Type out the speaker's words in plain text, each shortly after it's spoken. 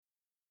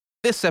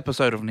This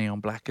episode of Neon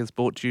Black is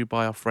brought to you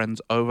by our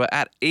friends over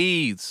at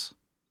Ease.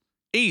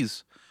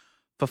 Ease,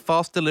 for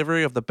fast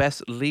delivery of the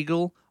best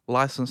legal,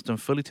 licensed,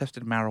 and fully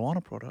tested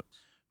marijuana products.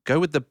 Go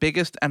with the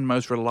biggest and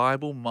most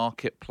reliable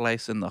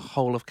marketplace in the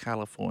whole of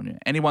California.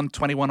 Anyone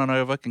 21 and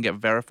over can get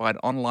verified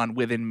online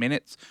within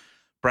minutes.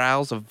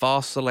 Browse a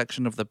vast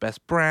selection of the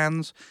best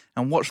brands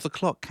and watch the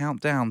clock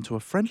count down to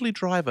a friendly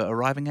driver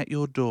arriving at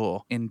your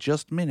door in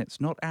just minutes,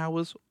 not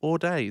hours or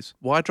days.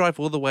 Why drive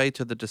all the way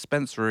to the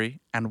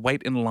dispensary and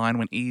wait in line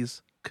when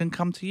Ease can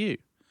come to you?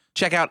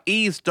 Check out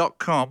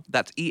ease.com,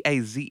 that's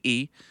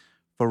EAZE,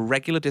 for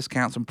regular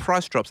discounts and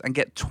price drops, and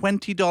get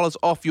 $20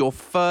 off your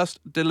first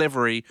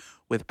delivery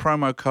with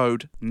promo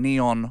code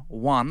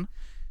NEON1.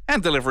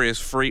 And delivery is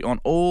free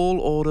on all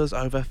orders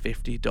over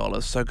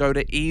 $50. So go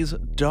to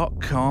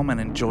ease.com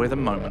and enjoy the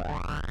moment.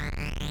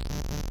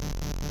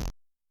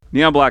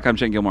 Neon Black, I'm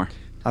Shane Gilmore.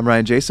 I'm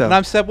Ryan Jaso. And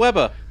I'm Seb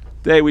Weber.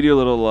 Today we do a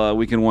little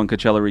Weekend 1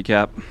 Coachella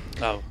recap.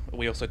 Oh,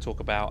 we also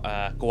talk about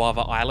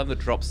Guava Island that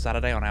drops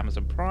Saturday on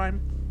Amazon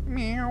Prime.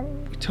 Meow.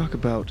 We talk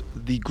about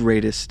the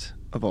greatest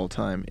of all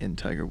time in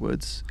Tiger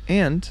Woods.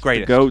 And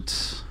Greatest. The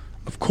GOATs.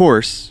 of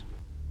course,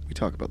 we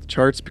talk about the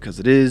charts because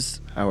it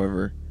is.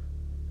 However,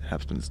 it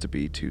happens to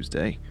be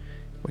Tuesday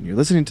when you're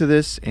listening to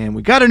this, and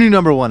we got a new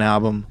number one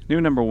album.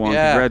 New number 1.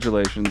 Yeah.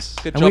 Congratulations.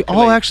 Good And job, we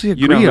all Billie. actually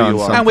agree You know who on you are.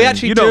 something. And we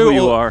actually You do. know who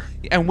you are.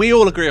 And we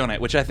all agree on it,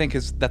 which I think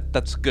is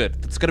that's good.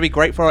 It's going to be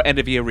great for our end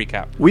of year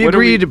recap. We What are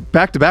we- agreed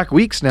back-to-back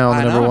weeks now on I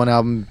the number know. one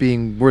album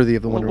being worthy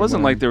of the Well, it number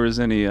wasn't one. like there was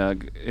any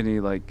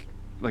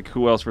like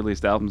who else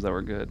released albums that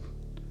were good.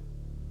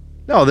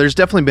 No, there's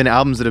definitely been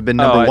albums that have been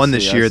Oh, number I one see,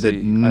 this I year see, that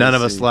I none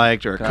of us see.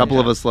 liked or a couple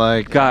of us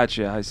liked.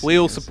 Gotcha. I see, We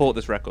all I see. support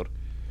this record.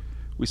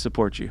 We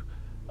support you.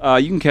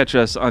 You can catch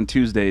us on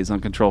Tuesdays on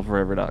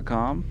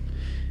ControlForever.com.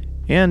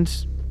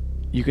 And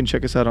you can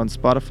check us out on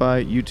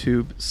Spotify,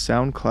 YouTube,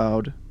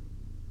 SoundCloud,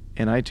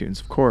 and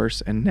iTunes, of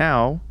course. And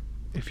now,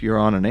 if you're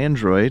on an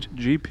Android,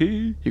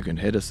 GP. you can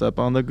hit us up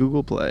on the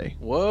Google Play.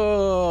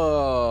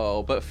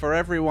 Whoa! But for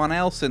everyone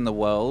else in the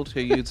world who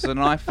uses an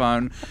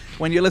iPhone,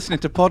 when you're listening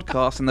to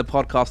podcasts in the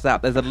podcast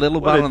app, there's a little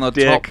What button a on the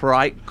dick. top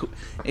right.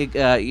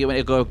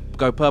 It'll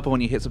go purple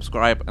when you hit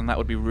subscribe, and that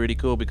would be really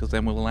cool because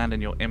then we'll land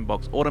in your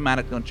inbox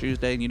automatically on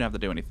Tuesday, and you don't have to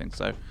do anything.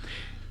 So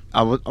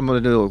I'm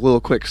going to do a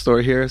little quick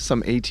story here.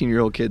 Some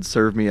 18-year-old kid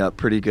served me up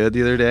pretty good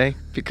the other day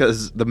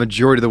because the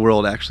majority of the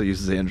world actually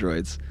uses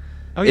Androids.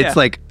 Oh, yeah. It's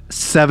like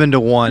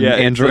 7-to-1 Yeah,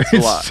 Androids.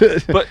 it's a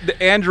lot. But the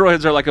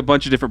Androids are like a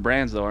bunch of different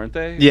brands, though, aren't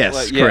they? Yes,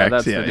 Like, correct. Yeah,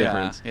 that's Yeah, the yeah.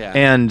 difference. Yeah.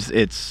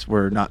 And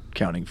we're not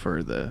counting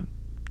for the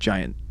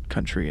giant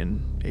country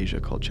in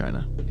Asia called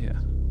China. Yeah.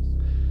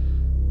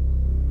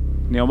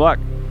 Neon Black.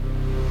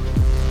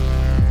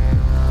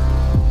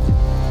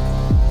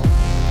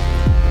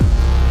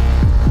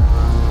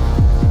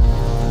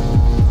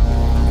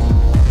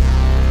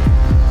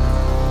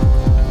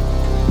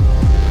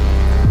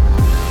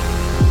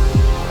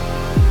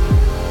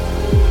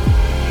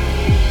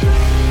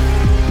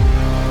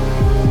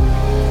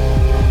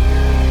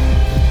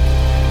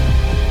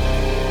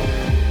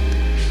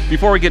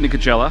 Before we get into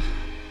Coachella,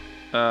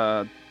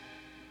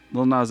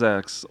 Lil Nas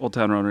X, Old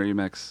Town Road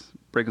remix,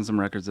 breaking some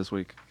records this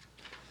week.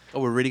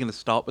 oh, we're really going to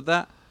start with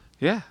that?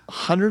 Yeah,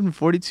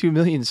 142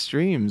 million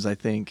streams, I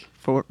think.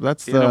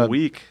 That's in a the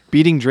week.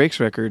 beating Drake's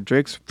record.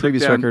 Drake's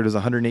previous down- record was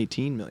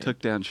 118 million. Took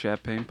down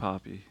Champagne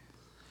Poppy.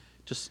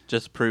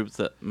 Just proves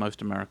that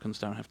most Americans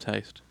don't have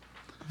taste.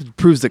 It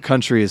proves that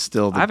country is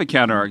still I have a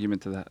counter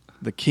argument to that.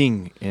 the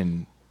king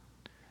in.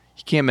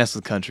 You can't mess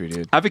with country,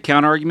 dude. I have a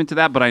counter argument to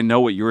that, but I know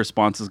what your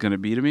response is going to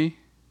be to me.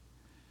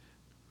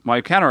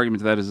 My counter argument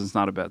to that is it's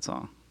not a bad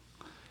song.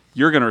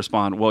 You're going to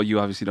respond, well, you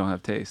obviously don't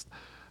have taste.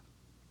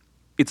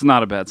 It's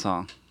not a bad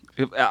song.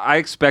 I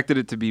expected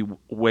it to be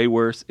way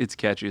worse. It's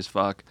catchy as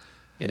fuck.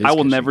 It is I will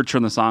catchy. never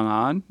turn the song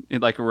on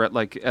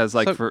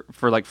So-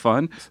 for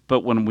fun. But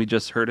when we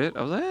just heard it,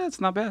 I was like,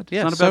 it's not bad.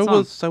 Yeah, it's not a bad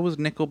song. so was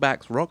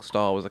Nickelback's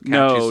Rockstar was a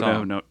catchy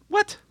song. No.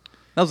 What?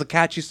 That was a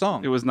catchy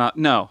song. It was not.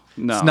 No.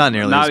 It's not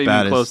nearly not as even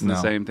bad close as- to the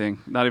no. same thing.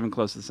 Not even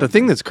close to the same. The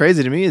thing that's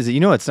crazy to me is that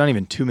it's not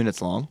even 2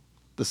 minutes long.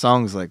 The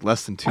song's like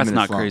less than 2 That's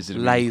minutes not long. crazy to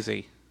me.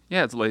 Lazy.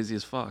 Yeah, it's lazy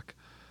as fuck.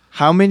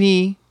 How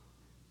many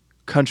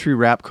country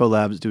rap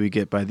collabs do we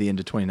get by the end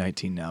of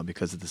 2019 now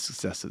because of the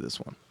success of this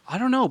one? I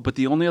don't know, but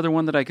the only other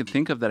one that I could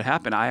think of that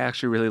happened, I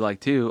actually really like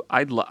too.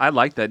 I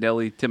like that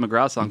Nelly Tim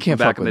McGraw song You can't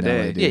from back fuck in the with day.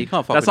 Nelly, dude. Yeah, you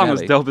can't fuck That with song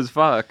Nelly. was dope as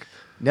fuck.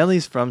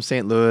 Nelly's from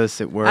St. Louis.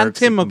 It works. And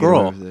Tim It can get away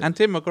McGraw. with it. And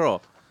Tim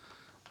McGraw.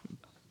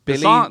 The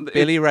song-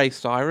 Billy Ray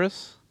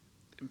Cyrus.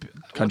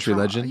 Country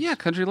legend. Yeah,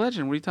 country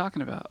legend. What are you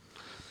talking about?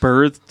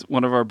 Birthed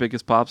one of our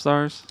biggest pop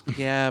stars.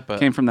 Yeah, but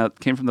Came from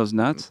those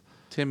nuts.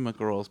 Tim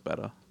McGraw's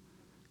better.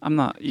 I'm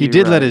not. He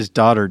did let his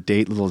daughter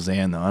date Little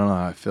Xan, though. I don't know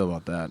how I feel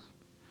about that.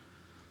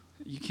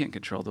 You can't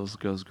control those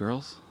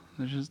girls.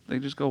 They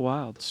just go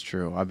wild. It's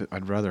true.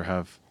 I'd rather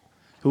have.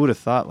 Who would have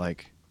thought,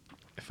 like,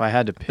 if I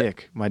had to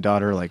pick my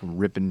daughter, like,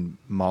 ripping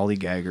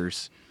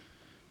mollygaggers,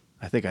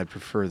 I think I'd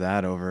prefer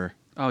that over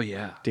Oh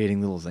yeah.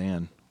 dating Little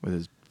Xan with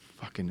his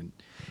fucking.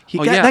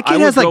 Oh, yeah, That I kid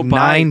would has like go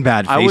buy- 9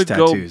 bad face I would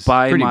tattoos. go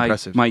buy Pretty my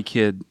impressive. my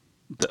kid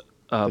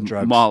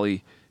drugs.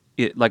 Molly,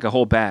 like a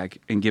whole bag,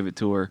 and give it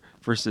to her,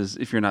 versus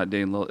if you're not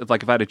dating Lil. If I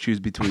had to choose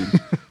between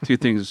two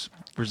things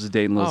versus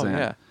dating Lil Oh Xan.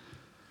 yeah.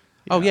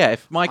 Oh yeah.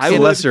 If my The kid,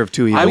 lesser of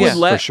two evils,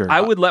 for sure.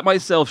 I would let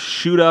myself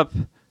shoot up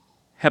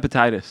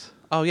hepatitis.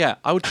 oh yeah,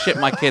 I would ship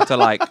my kid to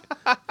like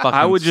fucking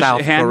I would just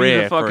South hand Korea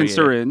me the for a fucking year.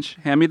 syringe.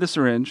 Hand me the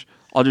syringe.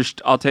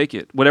 I'll take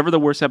it. Whatever the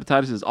worst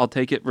hepatitis is, I'll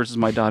take it versus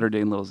my daughter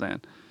dating Lil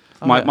Xan.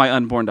 yeah. My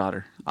unborn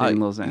daughter dating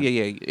Lil Xan.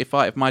 Yeah.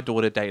 If my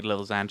daughter dated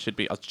Lil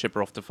Xan, I'd ship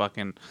her off to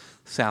fucking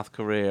South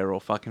Korea or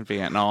fucking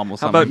Vietnam or How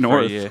something. about for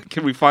a North? year.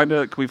 Can we find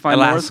North?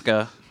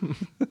 Alaska?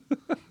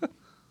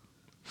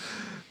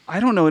 I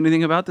don't know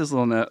anything about this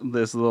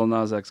Lil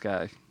Nas X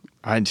guy.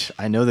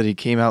 I know that he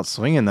came out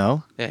swinging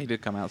though. Yeah, he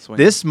did come out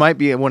swinging. This might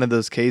be one of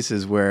those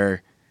cases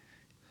where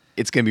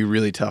it's going to be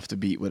really tough to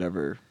beat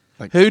whatever.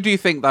 Like, Who do you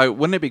think though?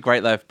 Wouldn't it be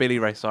great though if Billy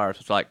Ray Cyrus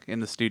was like in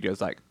the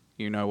studios, like,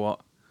 you know what?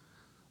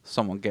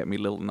 Someone get me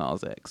Lil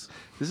Nas X.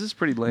 This is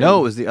pretty lame. no,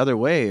 it was the other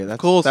way. Of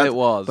course it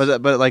was.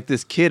 But like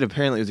this kid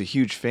apparently was a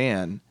huge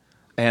fan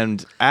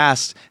and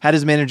had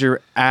his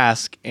manager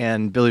ask,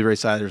 and Billy Ray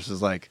Cyrus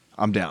was like,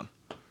 "I'm down."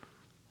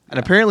 And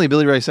apparently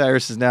Billy Ray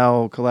Cyrus is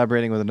now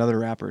collaborating with another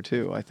rapper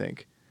too, I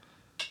think.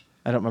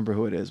 I don't remember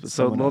who it is, but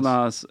So someone Lil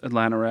else. Nas,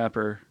 Atlanta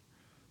rapper,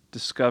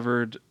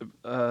 discovered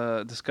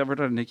on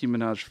a Nicki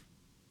Minaj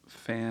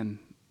fan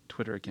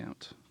Twitter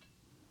account.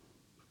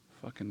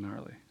 Fucking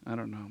gnarly. I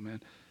don't know,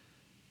 man.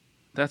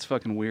 That's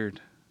fucking weird.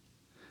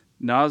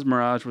 Nas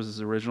Mirage was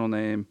his original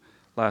name.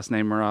 Last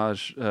name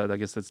Mirage. I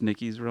guess that's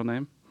Nicki's real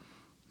name.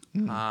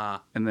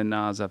 Ah, And then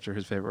Nas after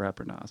his favorite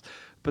rapper, Nas.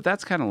 But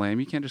that's kind of lame.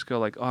 You can't just go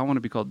like, oh, I want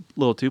to be called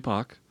Lil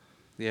Tupac.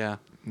 yeah.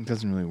 It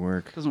doesn't really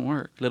work. It doesn't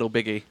work. Little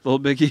Biggie. Lil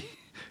Biggie.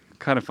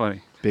 Kind of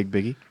funny. Big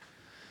Biggie.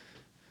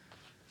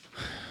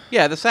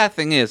 Yeah, the sad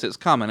thing is, it's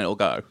come and it'll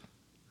go.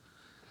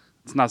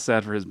 It's not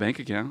sad for his bank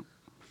account.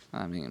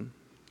 I mean,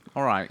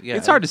 all right, yeah.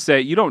 It's hard to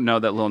say. You don't know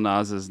that Lil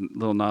Nas isn't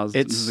going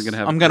to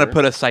have. I'm gonna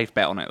put a safe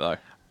bet on it though.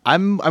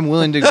 I'm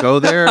willing to go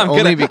there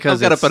only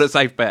because I'm gonna it's, put a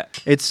safe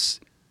bet. it's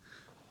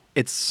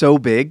so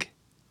big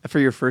for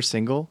your first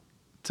single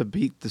to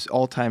beat this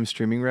all-time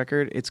streaming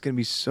record. It's going to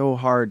be so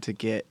hard to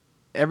get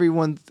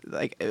everyone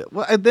like.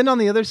 Well, then on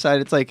the other side,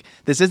 it's like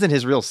this isn't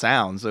his real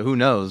sound, so who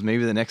knows?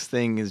 Maybe the next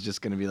thing is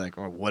just going to be like,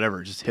 or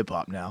whatever, just hip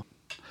hop now.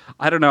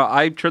 I don't know.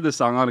 I turned this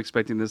song on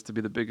expecting this to be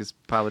the biggest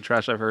pile of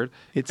trash I've heard.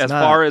 It's as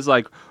not. far as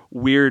like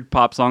weird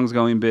pop songs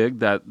going big,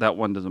 that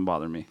one doesn't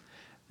bother me.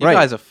 You Right.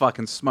 guys are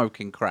fucking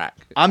smoking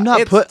crack. I'm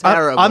not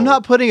I'm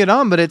not putting it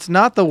on, but it's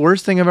not the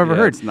worst thing I've ever Yeah,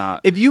 heard. It's not.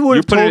 If you would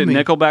have put it told in me,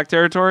 Nickelback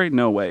territory,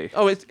 no way.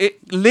 Oh,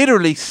 it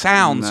literally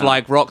sounds No.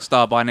 like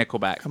Rockstar by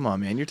Nickelback. come on,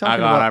 man, you're I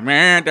talking got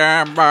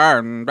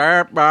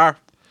about.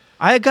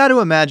 I got to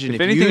imagine If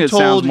if anything, you it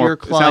sounds told more. your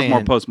It sounds client,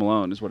 more Post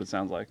Malone, is what it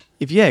sounds like.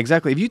 if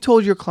you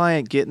told your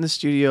client get in the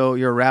studio,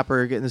 you're a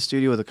rapper, get in the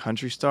studio with a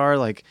country star,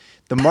 like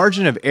the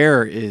margin of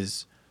error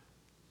is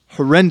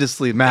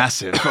horrendously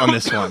massive on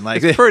this one.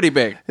 Like It's pretty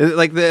big.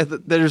 like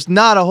there's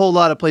not a whole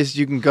lot of places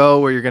you can go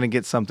where you're going to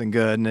get something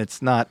good, and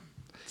it's not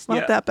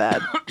Yeah. that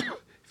bad.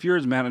 If you're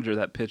his manager,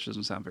 that pitch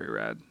doesn't sound very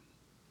rad.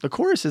 The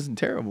chorus isn't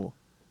terrible.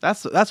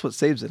 That's what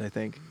saves it, I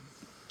think.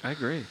 I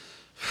agree.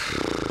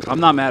 I'm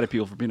not mad at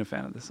people for being a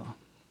fan of this song.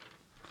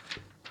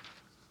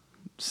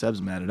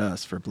 Seb's mad at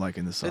us for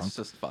liking this song. It's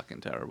just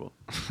fucking terrible.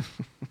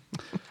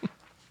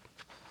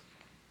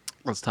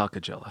 Let's talk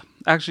Coachella.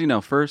 Actually,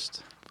 no.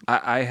 First,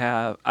 I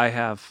don't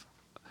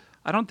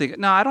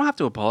have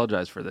to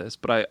apologize for this,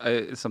 but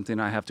it's something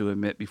I have to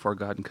admit before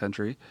God and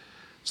country.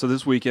 So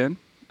this weekend,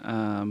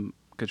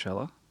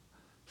 Coachella,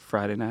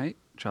 Friday night,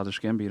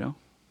 Childish Gambino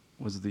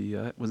was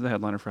the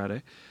headliner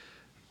Friday.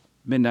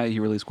 Midnight, he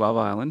released Guava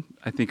Island.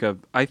 I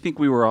think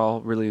we were all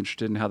really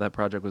interested in how that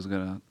project was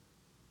gonna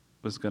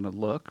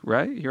look,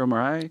 right? Hero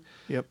Mariah,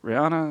 Yep.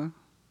 Rihanna,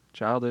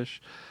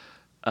 Childish.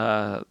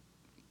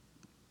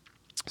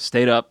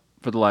 Stayed up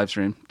for the live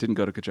stream. Didn't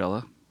go to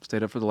Coachella.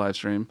 Stayed up for the live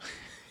stream.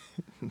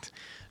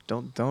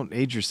 Don't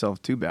age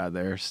yourself too bad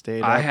there.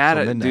 Stay. I had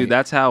it, dude.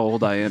 That's how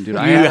old I am, dude. You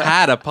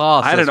had a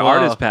pass. I had as an well.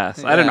 artist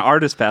pass. I had an Yeah.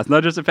 artist pass,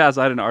 not just a pass.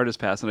 I had an artist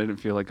pass, and I didn't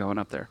feel like going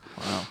up there.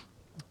 Wow.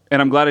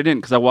 And I'm glad I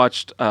didn't because I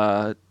watched.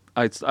 I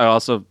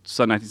also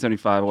saw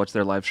 1975. I watched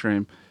their live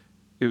stream.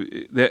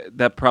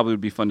 That probably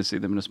would be fun to see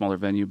them in a smaller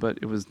venue, but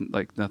it was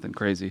like nothing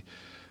crazy.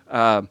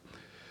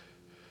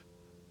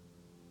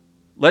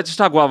 Let's just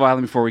talk Guava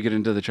Island before we get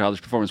into the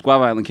Childish performance.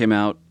 Guava Island came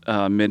out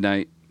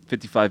midnight,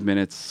 55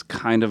 minutes. It's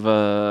kind of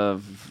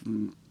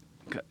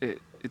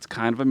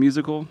a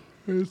musical.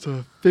 It's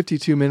a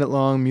 52-minute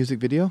long music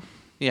video.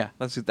 Yeah,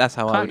 that's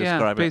how I would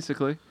describe it.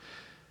 Basically.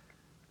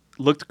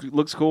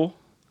 Looks cool.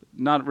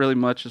 Not really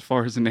much as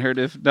far as the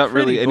narrative. Not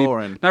Pretty really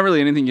boring. Not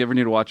really anything you ever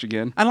need to watch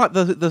again. And like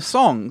the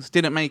songs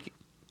didn't make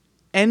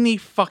any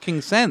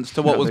fucking sense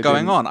to what No, was they going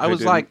didn't. on. I They was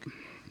didn't. like,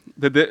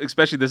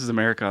 Especially This Is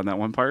America on that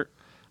one part.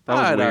 That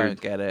was I weird.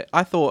 don't get it.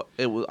 I thought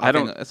it was. I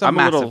don't- think it's I'm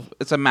a little-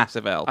 it's a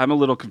massive L. I'm a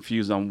little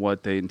confused on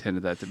what they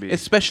intended that to be.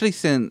 Especially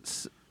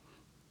since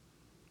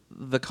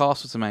the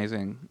cast was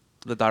amazing,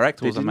 the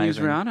director They was didn't use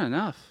amazing. Rihanna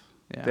enough.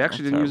 Yeah, They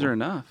actually that's didn't use her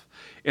terrible. enough.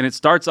 And it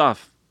starts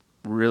off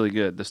really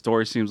good. The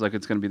story seems like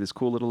it's going to be this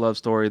cool little love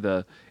story.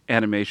 The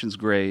animation's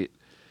great.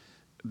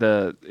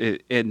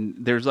 And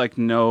there's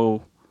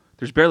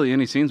there's barely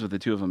any scenes with the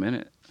two of them in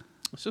it.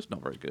 It's just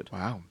not very good.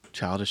 Wow,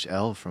 Childish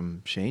L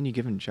from Shane. You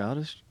giving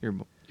Childish your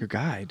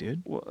guy,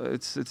 dude? Well,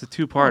 it's a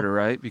two-parter,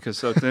 right? Because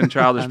so then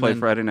Childish And played then-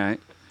 Friday night.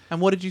 And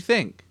what did you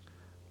think?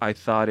 I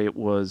thought it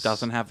was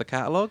Doesn't have the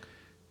catalog.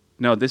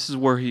 No, this is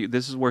where he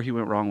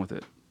went wrong with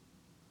it.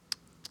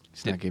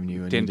 He's not giving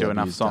you any didn't do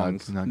enough W's, dog.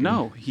 songs. He's not giving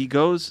No, he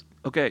goes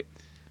okay.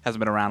 Hasn't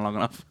been around long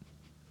enough.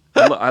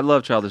 I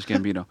love Childish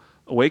Gambino.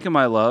 "Awaken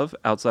My Love"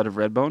 outside of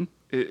Redbone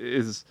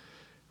is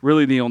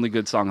really the only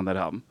good song on that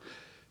album.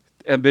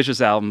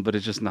 Ambitious album, but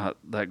it's just not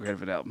that great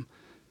of an album.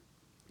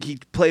 He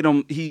played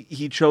him.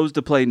 He chose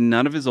to play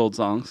none of his old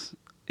songs.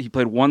 He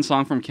played one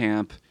song from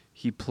Camp.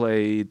 He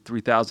played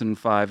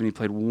 3005, and he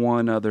played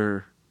one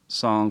other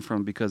song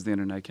from Because the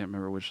Internet. I can't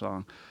remember which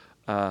song.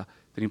 Then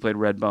he played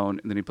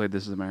Redbone, and then he played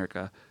This Is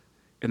America,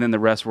 and then the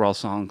rest were all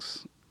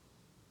songs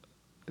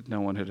that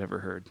no one had ever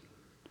heard.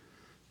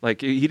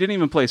 Like, he didn't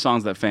even play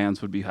songs that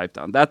fans would be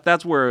hyped on.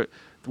 That's where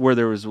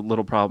there was a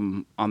little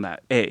problem on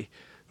that. A.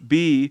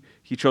 B,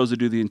 he chose to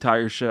do the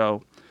entire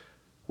show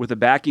with a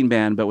backing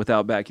band, but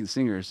without backing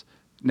singers.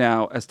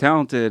 Now, as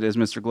talented as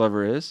Mr.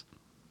 Glover is,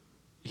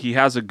 he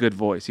has a good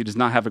voice. He does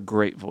not have a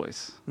great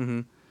voice.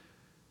 Mm-hmm.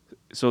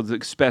 So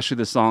especially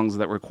the songs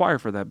that require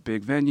for that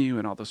big venue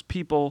and all those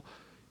people,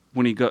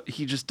 when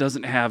he just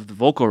doesn't have the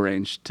vocal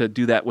range to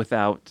do that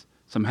without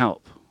some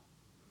help.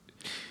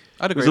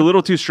 I'd It agree. was a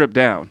little too stripped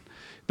down.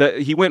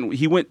 He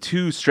went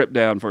too stripped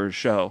down for his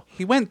show.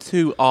 He went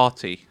too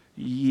arty.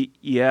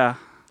 Yeah.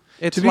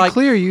 It's To be like,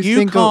 clear, you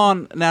think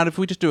can't. Now, if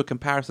we just do a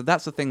comparison,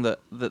 that's the thing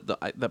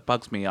that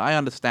bugs me. I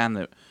understand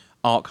that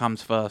art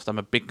comes first. I'm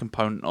a big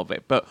component of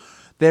it, but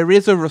there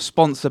is a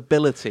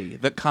responsibility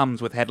that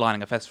comes with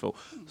headlining a festival.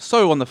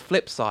 So, on the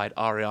flip side,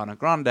 Ariana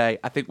Grande,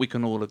 I think we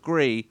can all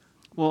agree.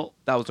 Well,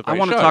 that was a great I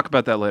want show. to talk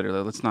about that later.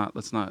 Though. Let's not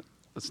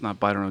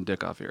bite our own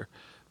dick off here.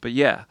 But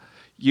yeah,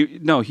 he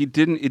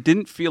didn't. It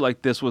didn't feel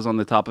like this was on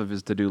the top of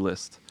his to-do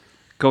list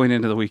going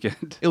into the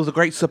weekend. It was a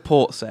great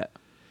support set.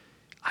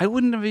 I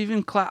wouldn't have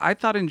even. I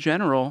thought in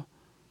general,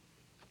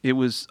 it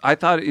was. I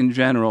thought in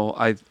general,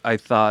 I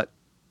thought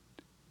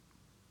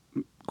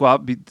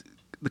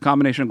the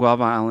combination of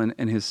Guava Island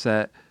and his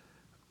set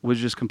was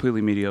just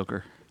completely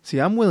mediocre. See,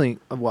 I'm willing.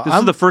 Well, This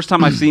is the first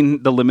time I've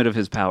seen the limit of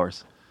his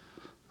powers.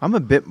 I'm a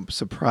bit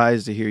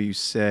surprised to hear you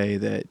say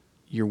that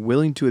you're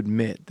willing to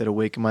admit that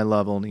 "Awaken My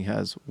Love" only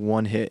has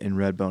one hit and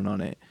Redbone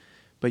on it,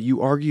 but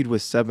you argued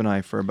with Seb and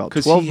I for about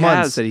 12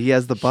 months that he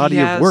has the body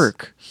of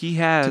work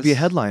to be a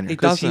headliner.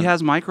 Because he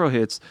has micro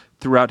hits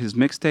throughout his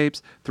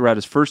mixtapes, throughout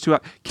his first two.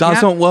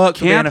 Doesn't work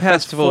for being Camp a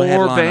festival has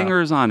four headliner.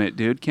 bangers on it,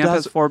 dude. Camp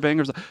has four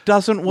bangers.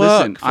 Doesn't work.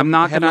 Listen, for I'm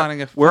not headlining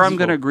gonna. a Where I'm festival.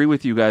 gonna agree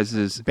with you guys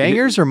is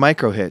Bangers or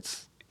micro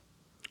hits?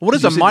 What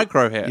is You a said-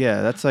 micro hit?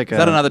 Yeah, that's like Is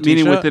that another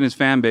meaning t-shirt? within his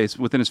fan base.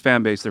 Within his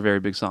fan base, they're very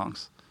big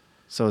songs.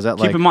 So is that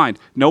Keep like in mind,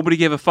 nobody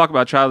gave a fuck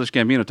about Childish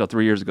Gambino until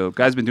 3 years ago.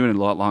 Guy's been doing it a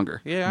lot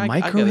longer. Yeah, I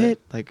micro get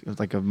hit? it.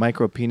 Like a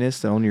micro penis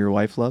that only your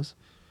wife loves?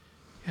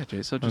 Yeah,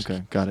 Jay. So just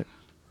Okay, got it.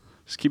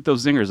 keep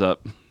those zingers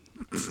up.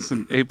 It's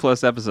an A+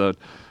 episode.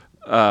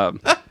 I'm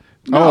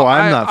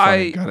not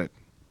funny. Got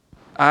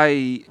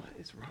it.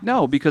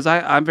 No, because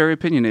I'm very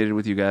opinionated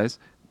with you guys,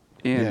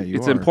 and Yeah, you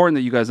it's are. important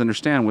that you guys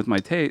understand with my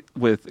taste,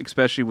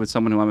 especially with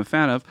someone who I'm a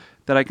fan of,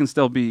 that I can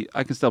still be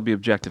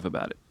objective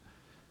about it.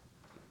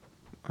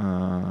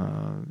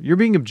 You're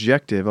being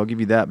objective. I'll give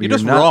you that. But You're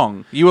just not,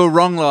 wrong. You were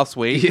wrong last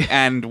week,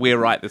 and we're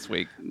right this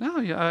week. No,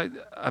 yeah,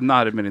 I'm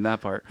not admitting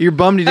that part. You're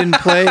bummed he didn't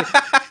play.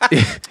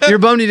 You're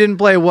bummed he didn't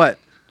play what?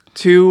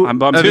 I'm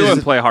bummed of he his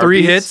didn't play Heartbeats.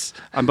 3 hits.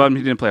 I'm bummed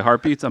he didn't play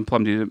Heartbeats. I'm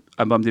bummed he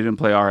didn't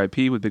play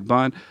R.I.P. with Big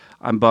Bun.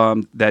 I'm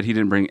bummed that he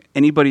didn't bring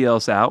anybody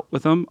else out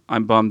with him.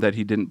 I'm bummed that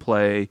he didn't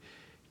play.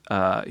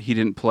 Who'd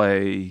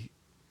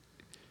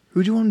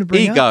you want him to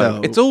bring Ego. out,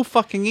 though? It's all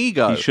fucking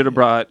ego. He should have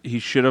brought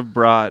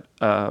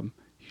Janelle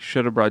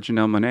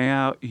Monáe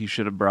out. He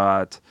should have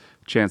brought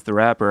Chance the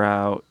Rapper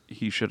out.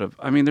 He should have.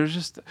 I mean, there's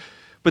just.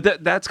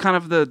 But that's kind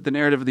of the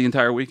narrative of the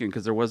entire weekend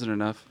because there wasn't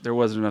enough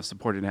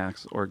supporting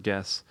acts or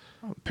guests.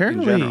 in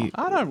general. Apparently,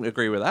 I don't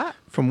agree with that.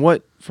 from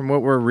what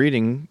we're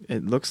reading,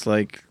 it looks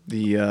like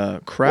the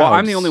crowd. Well,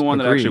 I'm the only one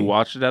that actually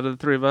watched it out of the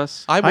three of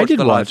us. I I watched did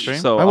the live watch. stream.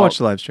 So I watched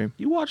the live stream.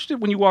 You watched it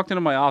when you walked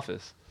into my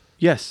office.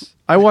 Yes,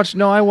 I watched.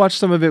 No, I watched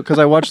some of it because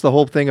I watched the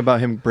whole thing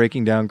about him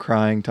breaking down,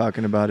 crying,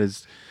 talking about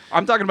his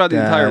I'm talking about the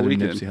dad entire and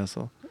weekend. Nipsey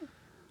Hussle.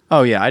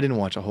 Oh yeah, I didn't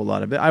watch a whole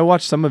lot of it. I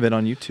watched some of it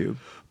on YouTube.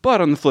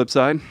 But on the flip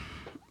side,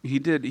 he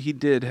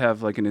did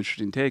have like an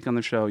interesting take on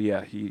the show.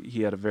 Yeah,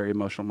 he had a very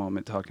emotional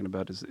moment talking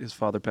about his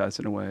father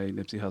passing away,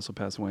 Nipsey Hussle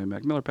passing away,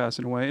 Mac Miller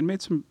passing away, and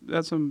had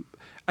some.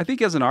 I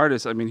think as an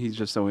artist, I mean, he's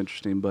just so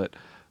interesting. But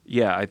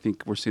yeah, I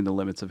think we're seeing the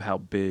limits of how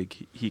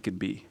big he can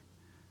be.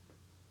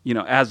 You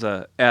know, as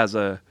a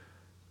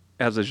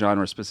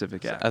genre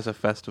specific act. As a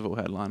festival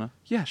headliner.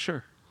 Yeah,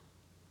 sure.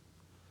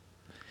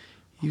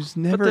 He's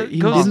never. He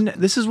Ghost- didn't.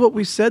 This is what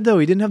we said though.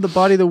 He didn't have the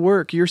body of the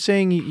work. You're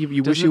saying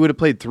you wish he would have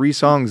played 3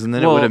 songs and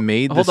then it would have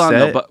made the hold on,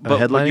 set though, a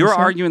headlining you're song?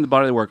 arguing the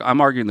body of the work.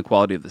 I'm arguing the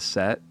quality of the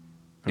set,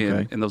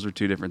 Okay. and those are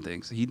two different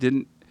things. He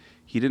didn't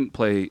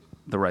play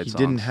the right He songs.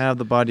 didn't have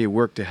the body of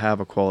work to have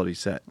a quality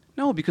set.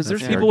 No, because there's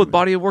That's the people with argument.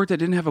 body of work that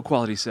didn't have a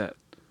quality set.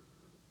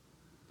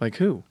 Like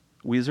who?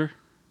 Weezer.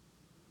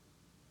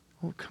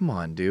 Oh, come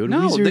on, dude.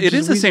 No, Weezer it is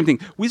just- the same thing.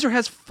 Weezer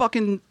has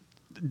fucking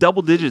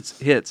double digits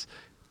hits,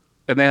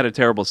 and they had a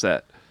terrible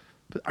set.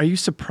 But are you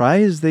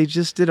surprised they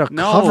just did a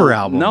No, cover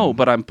album? No,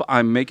 but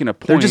I'm making a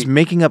point. They're just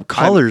making up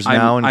colors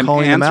now and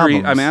calling them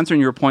albums. I'm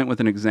answering your point with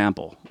an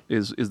example.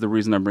 Is the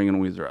reason I'm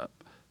bringing Weezer up?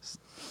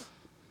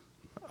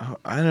 Oh,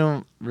 I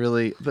don't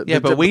really. But, Yeah,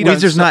 but we don't.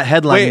 Weezer's not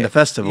headlining the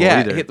festival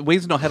either.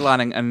 Weezer's not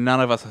headlining, and none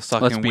of us are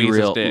sucking Let's be Weezer's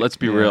real. dick. Let's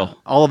be Yeah. real.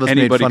 All of us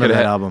made fun of could that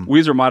have- album.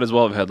 Weezer might as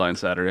well have headlined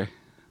Saturday.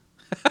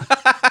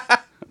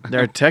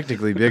 They're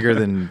technically bigger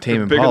than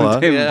Tame Bigger Impala.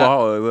 than Tame Yeah.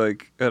 Impala.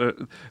 Like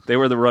they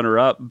were the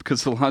runner-up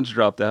because Solange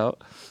dropped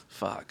out,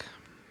 Fuck.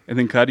 and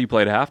then Cuddy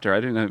played after.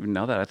 I didn't even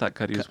know that. I thought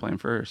Cuddy was playing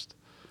first.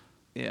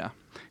 Yeah.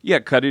 Yeah,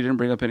 Cuddy didn't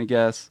bring up any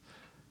guests.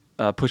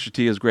 Pusha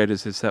T, as great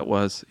as his set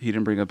was, he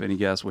didn't bring up any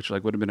guests, which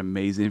like would have been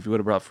amazing if he would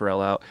have brought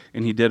Pharrell out.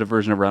 And he did a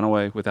version of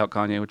Runaway without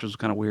Kanye, which was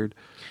kind of weird.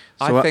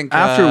 So I think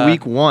after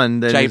week 1,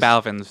 then J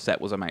Balvin's set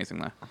was amazing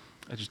though.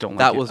 I just don't like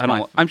That it. was I don't.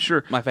 my- I'm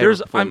sure My favorite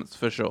there's. performance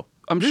for sure.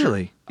 I'm sure.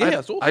 Really? Yeah, I,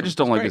 it's awesome. I just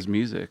don't It's like great. his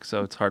music,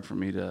 so it's hard for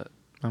me to.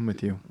 I'm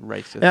with you.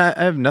 Racist. Yeah,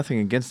 I have nothing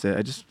against it.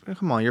 I just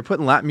come on. You're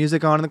putting Latin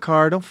music on in the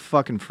car. Don't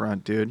fucking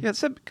front, dude. Yeah,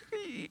 Seb,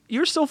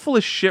 you're so full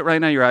of shit right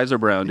now. Your eyes are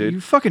brown, dude.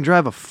 You fucking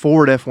drive a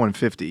Ford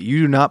F-150. You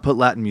do not put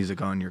Latin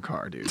music on your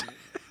car, dude.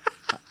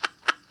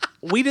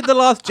 We did the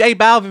last J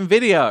Balvin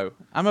video.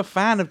 I'm a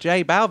fan of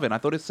J Balvin. I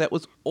thought his set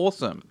was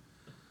awesome.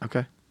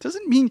 Okay.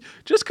 Doesn't mean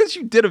just because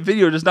you did a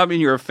video does not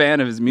mean you're a fan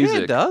of his music.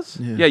 Yeah, it does.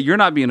 Yeah, you're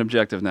not being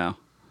objective now.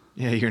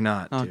 Yeah, you're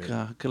not. Oh dude.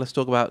 god. Okay, let's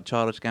talk about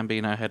Childish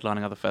Gambino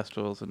headlining other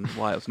festivals and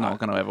why it's not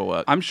going to ever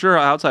work. I'm sure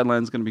Outside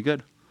Land's going to be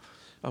good.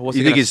 What's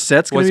You he think gonna- his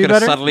set's gonna what's be gonna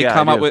better? Suddenly Yeah,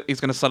 come I up do. with. He's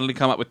going to suddenly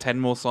come up with 10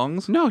 more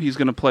songs. No, he's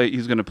going to play.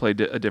 He's going to play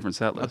a different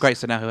set list. Oh, great.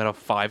 So now he'll have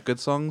 5 good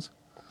songs.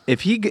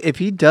 If he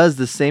does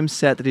the same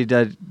set that he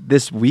did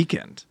this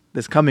weekend,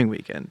 this coming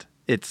weekend,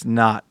 it's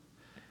not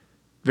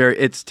very.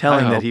 It's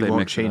telling I that hope he they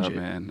won't mix change up, it.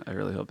 Man, I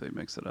really hope they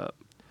mix it up.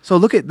 So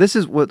look at this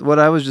is what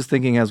I was just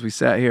thinking as we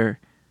sat here.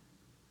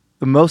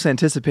 The most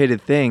anticipated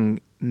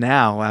thing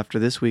now after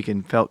this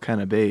weekend felt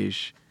kind of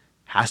beige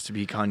has to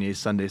be Kanye's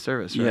Sunday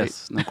service, right?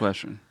 Yes, no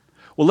question.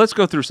 Well, let's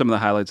go through some of the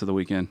highlights of the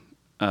weekend.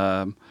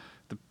 The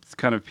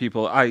kind of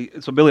people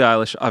so Billie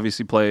Eilish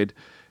obviously played.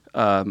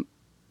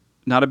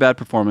 Not a bad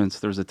performance.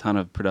 There was a ton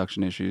of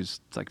production issues.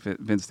 It's like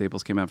Vince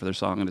Staples came out for their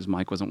song and his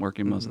mic wasn't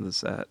working most of the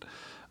set.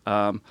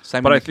 Same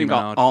But with I Nicki think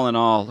Minaj. all in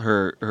all,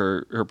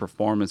 her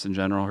performance in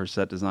general, her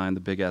set design, the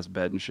big ass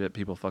bed and shit,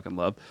 people fucking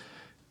love.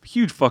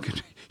 Huge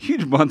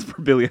month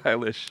for Billie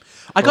Eilish.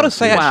 I got to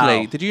say, Wow.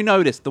 actually, did you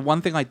notice the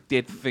one thing I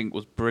did think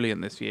was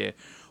brilliant this year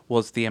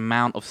was the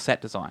amount of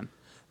set design.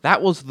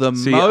 That was the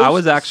See, most I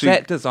was actually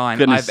set design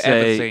gonna I've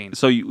ever say- seen.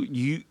 So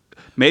you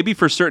maybe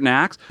for certain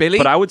acts, Billy,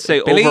 but I would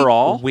say Billy,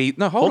 overall.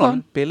 hold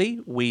on. Billy,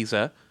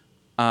 Weezer,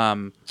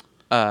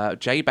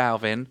 J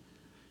Balvin,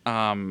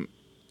 and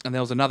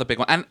there was another big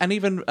one, and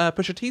even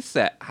Pusha T's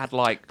set had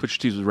like Pusha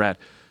T was rad.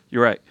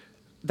 You're right.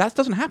 that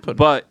doesn't happen.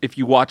 But if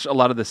you watch a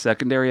lot of the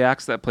secondary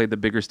acts that played the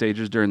bigger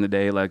stages during the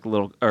day, like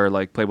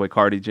Playboy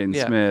Cardi, Jaden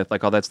Yeah. Smith,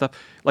 like all that stuff,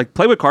 like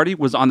Playboy Cardi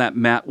was on that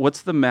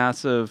what's the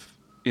massive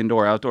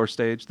indoor-outdoor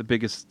stage? The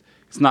biggest.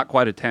 It's not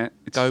quite a tent.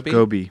 It's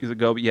Gobi? He's a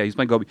Gobi. Yeah, he's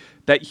playing Gobi.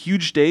 That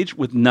huge stage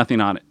with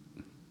nothing on it.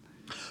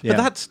 Yeah.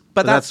 But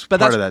But that's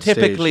part of that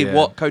typically stage, yeah.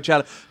 what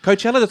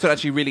Coachella doesn't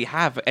actually really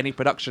have any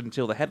production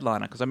until the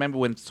headliner. Because I remember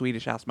when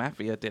Swedish House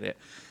Mafia did it,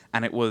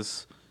 and it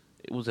was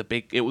a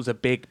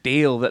big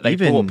deal that they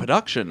Even- brought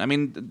production. I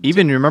mean,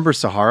 Even remember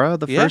Sahara,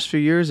 the Yeah. first few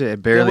years,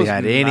 it barely was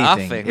had anything.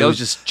 nothing. It There was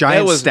was- just giant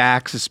there was-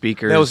 stacks of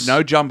speakers. there was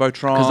no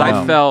jumbotron. Because I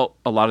No. felt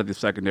a lot of the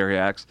secondary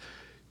acts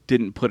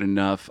didn't put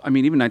enough. I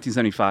mean, even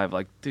 1975,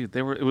 like, dude,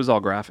 it was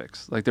all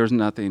graphics. Like, there was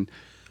nothing.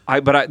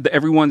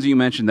 Every ones you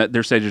mentioned, that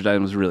their stage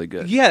design was really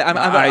good. Yeah,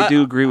 I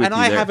do agree with and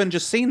you I there. haven't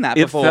just seen that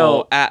It before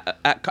felt-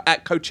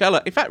 at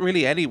Coachella. In fact,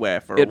 really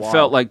anywhere for a It while.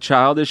 felt like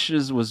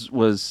Childish's was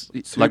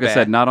like I bad.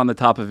 said, not on the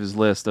top of his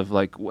list of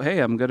like, hey,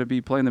 I'm gonna be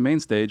playing the main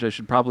stage. I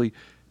should probably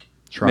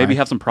Try. maybe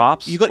have some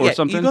props or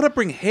something. You got to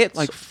bring hits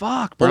like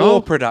fuck, bro.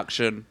 or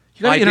production.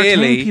 You gotta Ideally,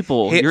 entertain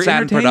people. hits You're and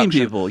entertaining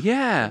production. people.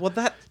 Yeah. Well,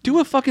 that Do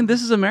a fucking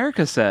This Is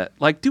America set.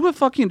 Like, do a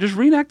fucking just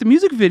reenact a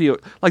music video.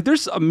 Like,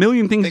 there's a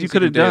million things you Things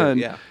could you have can do, done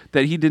yeah.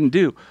 that he didn't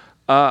do.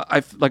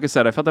 Like I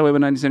said, I felt that way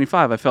about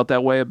 1975. I felt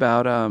that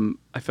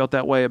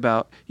way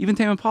about even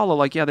Tame Impala.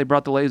 Like, yeah, they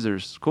brought the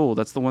lasers. Cool.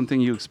 That's the one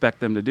thing you expect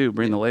them to do,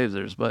 bring the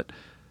lasers. But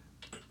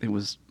it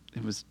was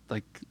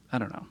like, I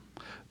don't know.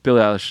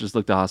 Billie Eilish just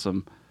looked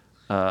awesome.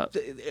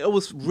 it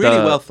was really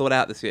well thought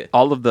out this year.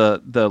 All of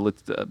the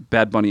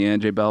Bad Bunny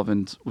and J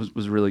Balvin's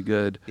was really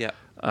good. Yeah.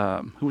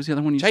 Who was the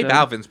other one you J said?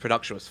 Balvin's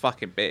production was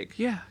fucking big.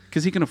 Yeah,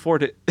 because he can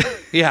afford it.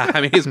 Yeah,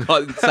 I mean, he's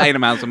got insane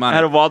amounts of money.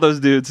 Out of all those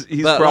dudes,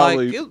 he's But,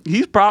 probably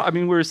like, I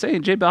mean, we were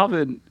saying J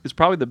Balvin is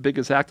probably the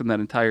biggest act in that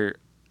entire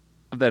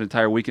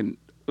weekend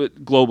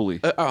globally.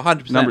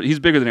 100%. He's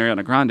bigger than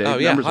Ariana Grande. Oh,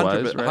 yeah, numbers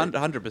wise, right?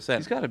 100%.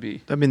 He's got to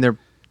be. I mean,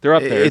 They're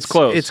up there. It's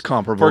close. It's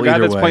comparable. For a guy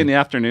either that's way. playing in the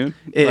afternoon.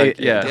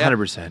 Yeah.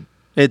 100%.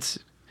 It's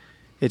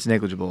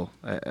negligible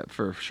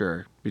for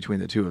sure between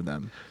the two of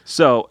them.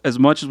 So as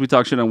much as we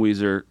talk shit on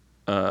Weezer,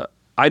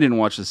 I didn't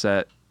watch the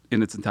set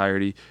in its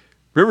entirety.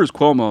 Rivers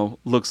Cuomo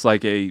looks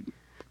like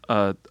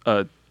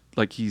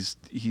like he's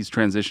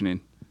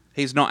transitioning.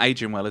 He's not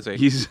aging well, is he?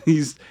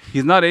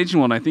 He's not aging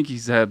well, and I think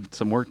he's had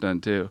some work done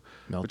too,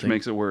 Melting. which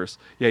makes it worse.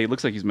 Yeah, he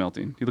looks like he's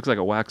melting. He looks like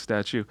a wax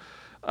statue.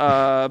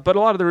 But a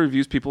lot of the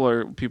reviews, people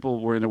were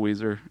into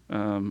Weezer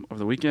over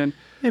the weekend.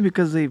 Yeah,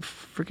 because they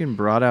freaking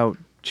brought out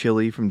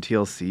Chili from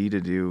TLC to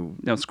do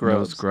No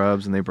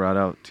Scrubs. and they brought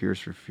out Tears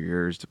for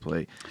Fears to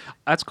play.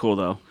 That's cool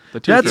though.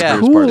 The Tears That's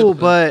for Fears part's cool,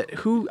 but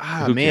who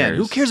cares?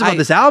 who cares about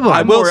this album?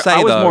 I will say,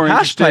 I was though, more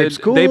Hash interested. Pipe's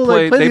cool. They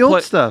play the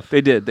old stuff.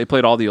 They did. They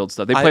played all the old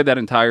stuff. They played that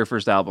entire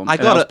first album. And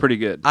that was pretty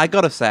good. I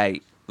gotta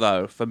say,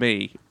 though, for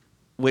me,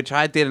 which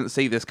I didn't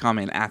see this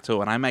coming at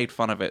all, and I made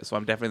fun of it, so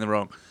I'm definitely in the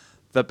wrong.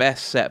 The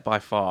best set by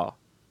far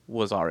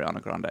was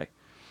Ariana Grande.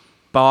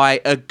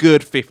 By a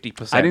good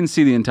 50%. I didn't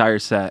see the entire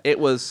set. It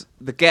was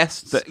the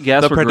guests, The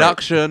guests the were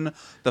production,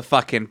 the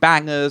fucking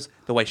bangers,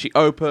 the way she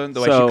opened,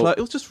 the way she closed.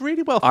 It was just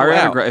really well thought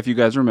out. If you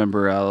guys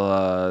remember,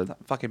 That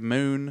fucking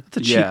Moon. It's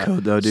a cheat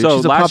code, though, dude. So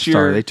She's a pop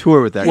star. They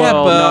tour with that. Yeah,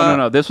 Well, but-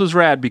 no. This was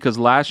rad because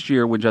last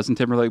year when Justin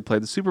Timberlake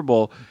played the Super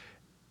Bowl,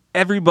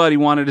 everybody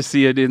wanted to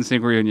see an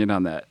NSYNC reunion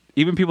on that.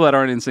 Even people that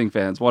aren't NSYNC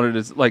fans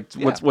wanted to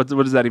what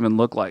does that even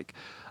look like?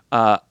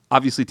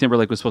 Obviously,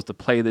 Timberlake was supposed to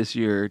play this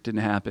year. It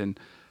didn't happen.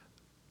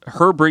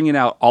 Her bringing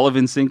out all of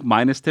NSYNC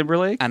minus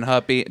Timberlake And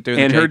her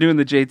doing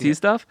the JT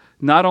stuff.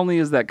 Not only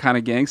is that kind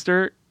of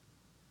gangster,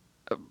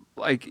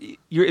 like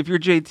if you're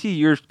JT,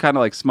 you're kind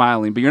of like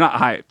smiling, but you're not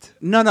hyped.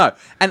 No.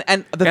 And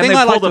the thing they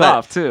I liked pulled it about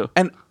off, too.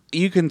 And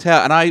you can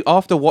tell. And I,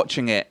 after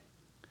watching it,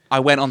 I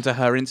went onto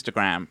her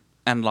Instagram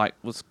and like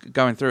was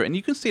going through it, and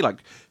you can see like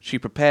she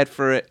prepared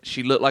for it.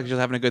 She looked like she was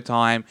having a good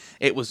time.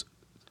 It was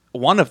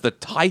one of the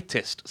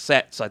tightest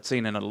sets I'd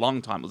seen in a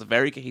long time. It was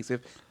very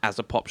cohesive, as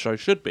a pop show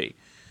should be.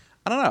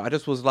 I don't know. I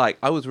just was like,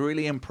 I was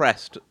really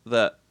impressed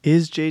that.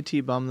 Is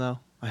JT bum though?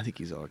 I think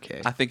he's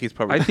okay. I think he's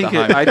probably I think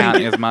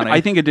counting his money.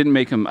 I think it didn't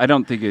make him. I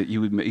don't think he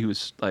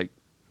was like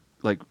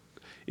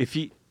if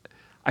he.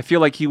 I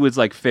feel like he was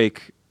like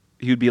fake.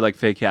 He would be like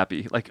fake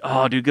happy. Like,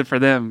 oh, dude, good for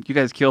them. You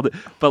guys killed it.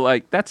 But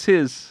like, that's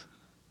his.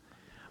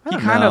 He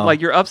kind of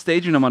like you're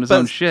upstaging him on his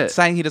own shit.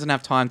 Saying he doesn't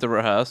have time to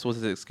rehearse was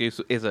his excuse.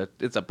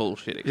 It's a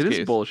bullshit excuse. It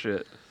is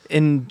bullshit.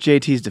 In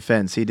JT's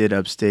defense, he did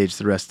upstage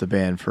the rest of the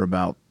band for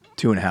about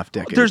 2.5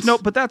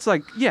 decades. But that's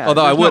like, yeah.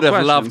 Although I there's would no have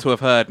question. loved to have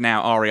heard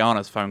now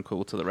Ariana's phone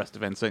call to the rest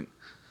of NSYNC.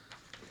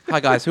 Hi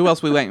guys, who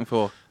else are we waiting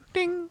for?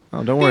 Ding.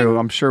 Oh, don't worry.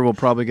 I'm sure we'll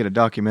probably get a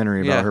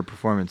documentary about Yeah. her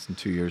performance in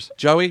 2 years.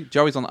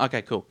 Joey's on.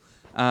 Okay, cool.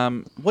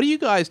 What do you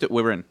guys do?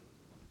 We're in.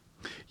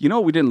 You know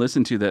what we didn't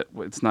listen to that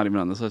it's not even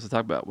on this list to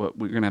talk about. What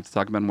we're gonna have to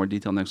talk about in more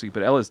detail next week.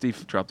 But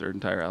LSD dropped their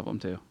entire album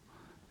too.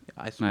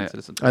 I just wanted to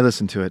listen to I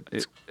listened to it.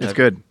 It's It-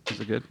 good.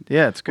 Is it good?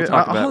 Yeah, it's good. We'll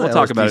talk All about the it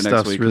LSD next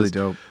stuff's week. really 'cause-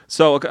 dope.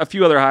 So a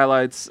few other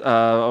highlights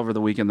over the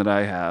weekend that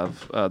I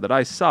have that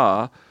I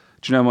saw.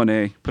 Janelle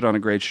Monáe put on a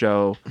great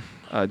show.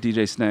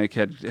 DJ Snake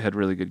had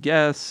really good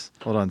guests.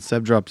 Hold on.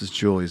 Seb dropped his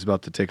jewel. He's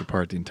about to take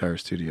apart the entire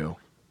studio.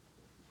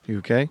 You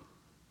okay?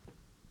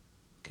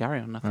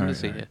 Carry on. Nothing to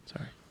see here.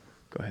 Sorry.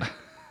 Go ahead.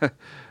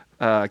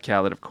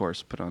 Khaled, of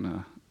course, put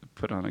on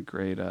a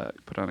great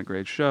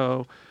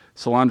show.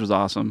 Solange was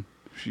awesome.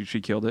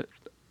 She killed it.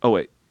 Oh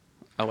wait,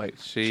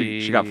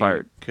 She got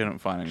fired. Couldn't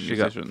find any she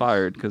musicians. got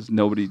fired because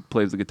nobody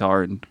plays the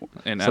guitar in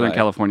Southern LA.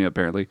 California.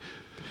 Apparently,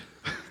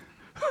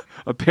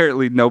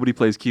 apparently nobody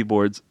plays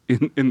keyboards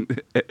in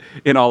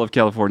all of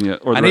California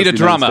or the I rest need a of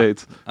the United drummer.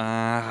 States.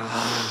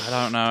 I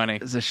don't know any.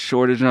 There's a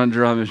shortage on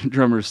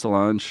drummers.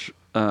 Solange.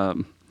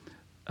 Blood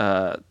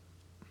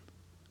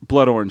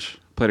Orange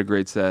played a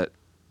great set.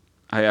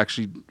 I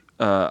actually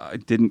I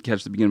didn't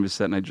catch the beginning of his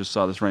set, and I just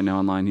saw this right now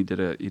online. He did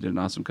an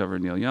awesome cover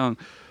of Neil Young.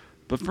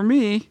 But for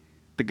me,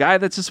 the guy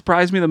that just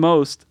surprised me the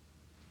most,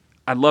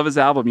 I love his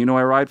album. You know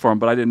I ride for him,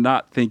 but I did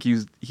not think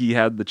he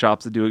had the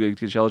chops to do a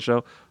Coachella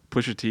show.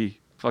 Pusha T,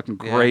 fucking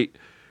great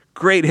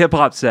hip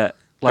hop set.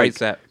 Great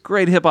set.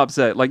 Great hip hop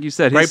set. Like you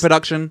said, Great his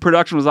production.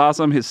 Production was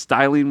awesome. His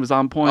styling was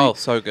on point. Oh,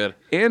 so good.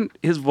 And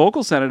his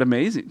vocals sounded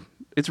amazing.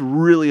 It's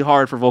really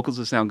hard for vocals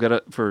to sound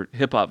good for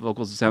hip hop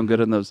vocals to sound good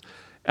in those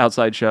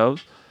outside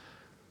shows.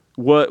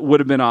 What would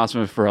have been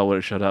awesome if Pharrell would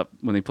have shut up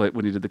when he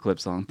did the clip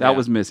song. That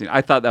was missing.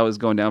 I thought that was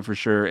going down for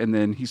sure. And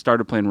then he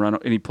started playing and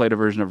he played a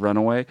version of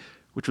Runaway,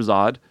 which was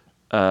odd.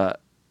 And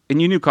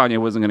you knew Kanye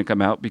wasn't going to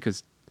come out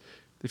because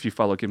if you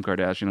follow Kim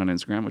Kardashian on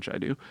Instagram, which I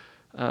do,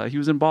 he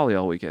was in Bali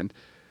all weekend.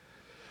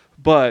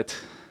 But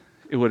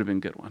it would have been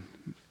a good one.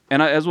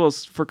 And as well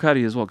as for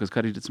Cudi as well, because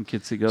Cudi did some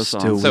Kids See Go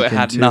songs. Still So it Weekend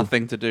had too.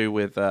 nothing to do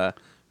with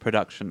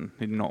production.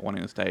 He not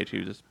wanting the stage.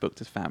 He just booked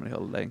his family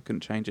holiday and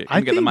couldn't change it.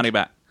 Couldn't get the money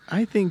back.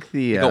 I think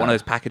the You got one of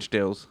those package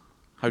deals.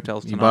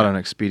 Hotels tonight. you bought on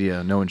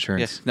Expedia, no insurance.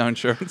 Yes, no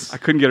insurance. I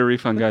couldn't get a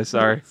refund, guys.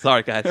 Sorry.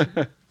 Sorry, guys.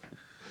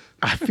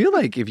 I feel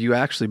like if you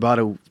actually bought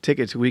a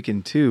ticket to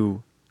weekend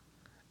 2,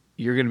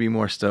 you're going to be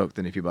more stoked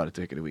than if you bought a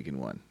ticket to weekend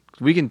 1.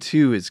 Weekend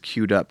 2 is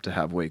queued up to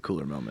have way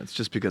cooler moments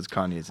just because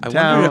Kanye's in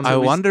town. I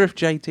wonder if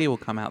JT will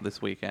come out this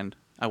weekend.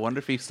 I wonder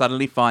if he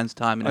suddenly finds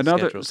time in his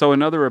schedule. So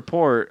another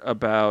report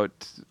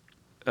about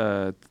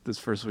this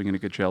first weekend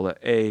of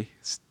Coachella.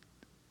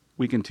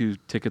 Weekend 2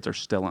 tickets are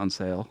still on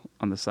sale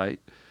on the site.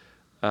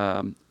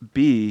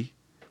 B,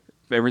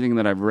 everything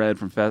that I've read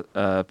from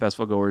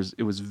festival goers,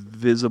 it was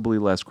visibly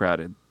less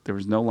crowded. There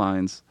was no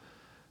lines.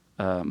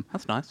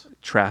 That's nice.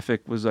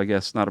 Traffic was, I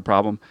guess, not a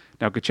problem.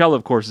 Now Coachella,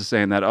 of course, is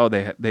saying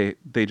that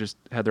they just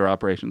had their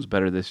operations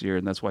better this year,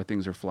 and that's why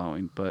things are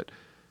flowing. But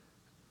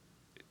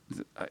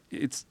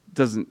it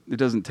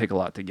doesn't take a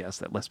lot to guess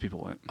that less people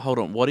went. Hold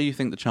on. What do you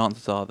think the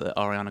chances are that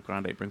Ariana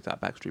Grande brings out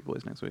Backstreet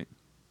Boys next week?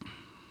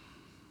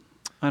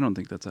 I don't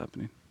think that's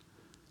happening.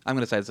 I'm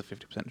going to say it's a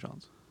 50%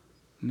 chance.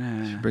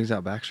 Nah. She brings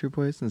out Backstreet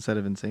Boys instead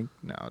of NSYNC?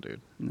 No,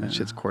 dude. Nah, That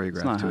shit's it's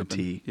choreographed not to a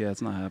happening. T. Yeah,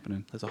 it's not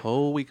happening. There's a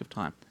whole week of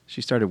time.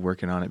 She started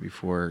working on it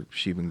before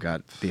she even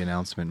got the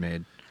announcement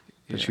made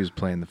that she Yeah. was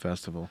playing the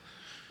festival.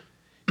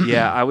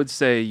 Yeah, I would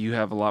say you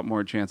have a lot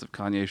more chance of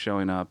Kanye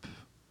showing up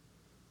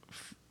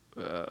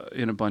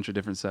in a bunch of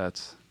different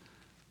sets.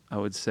 I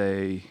would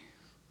say,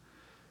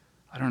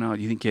 I don't know.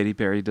 Do you think Katy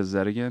Perry does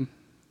that again?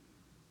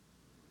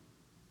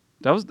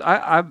 That was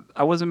I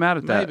wasn't mad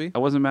at that. Maybe. I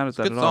wasn't mad at It's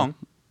that a good at song.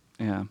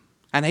 all. Yeah,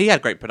 And he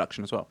had great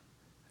production as well.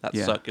 That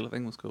Yeah. circular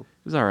thing was cool. it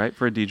was all right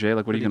for a DJ.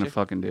 Like, what For are a you gonna DJ?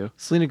 fucking do?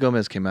 Selena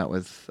Gomez came out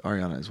with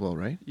Ariana as well,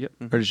 right? Yep.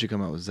 Or did she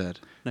come out with Zed?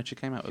 No, she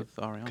came out with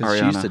Ariana. Because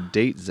she used Ariana. to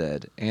date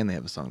Zed, and they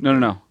have a song. No.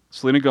 together.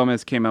 Selena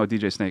Gomez came out with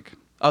DJ Snake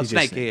Oh, DJ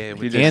Snake, Snake. yeah. DJ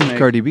With And Snake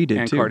Cardi B did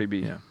and too. Cardi B.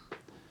 Yeah.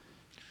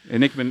 and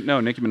Nicki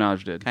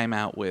Minaj did. came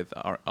out with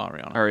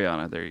Ariana.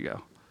 Ariana, there you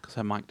go. Because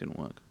her mic didn't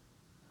work.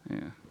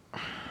 Yeah.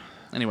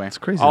 Anyway. It's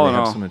crazy All they in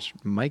have all. so much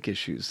mic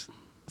issues.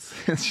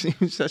 that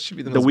should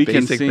be the The most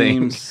weekend basic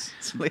thing. seems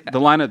the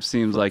lineup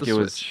seems Flip like the it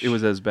was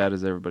switch. as bad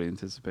as everybody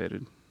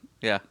anticipated.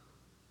 Yeah.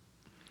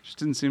 Just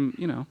didn't seem,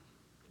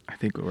 I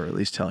think we're at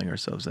least telling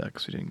ourselves that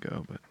because we didn't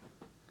go, but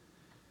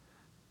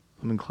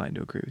I'm inclined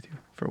to agree with you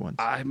for once.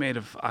 I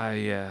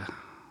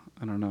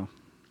don't know.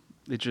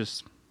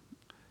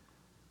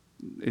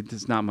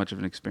 It's not much of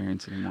an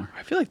experience anymore.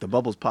 I feel like the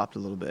bubbles popped a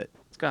little bit.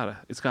 It's gotta.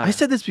 I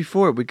said this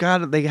before.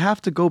 They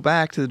have to go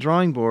back to the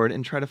drawing board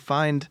and try to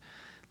find,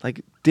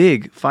 find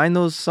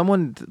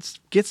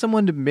get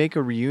someone to make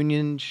a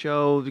reunion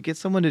show, get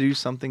someone to do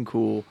something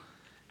cool.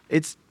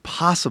 It's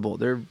possible.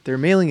 They're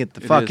mailing it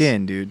the It fuck is.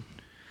 in, dude.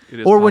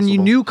 It is Or when you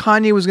possible. knew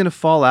Kanye was gonna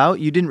fall out,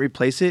 you didn't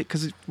replace it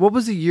because what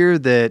was the year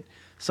that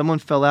someone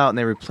fell out and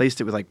they replaced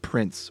it with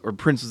Prince, or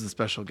Prince was the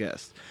special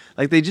guest?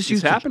 They just It's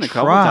used happened to a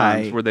couple try.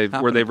 times where they've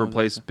Happened a couple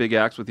replaced big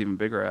acts with even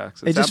bigger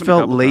acts. It It's just happened a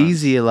felt couple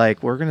lazy.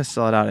 times. We're gonna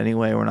sell it out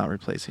anyway. We're not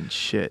replacing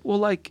shit.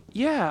 Well,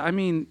 yeah. I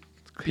mean,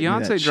 me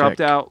that Beyonce dropped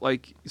check. out.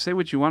 Say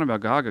what you want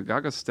about Gaga.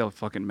 Gaga's still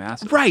fucking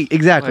massive. Right,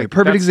 exactly.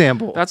 Perfect that's-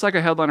 example. That's like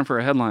a headliner for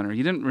a headliner.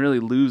 You didn't really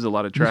lose a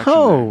lot of traction.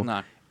 No. there.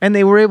 No. And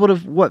they were able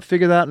to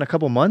figure that out in a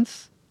couple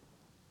months?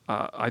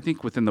 I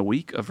think within the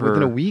week of her.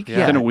 Within a week? Yeah.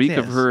 Within a week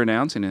of Yes. her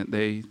announcing it,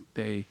 they,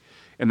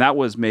 and that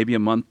was maybe a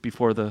month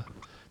before the.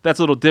 That's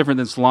a little different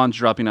than Solange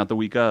dropping out the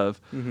week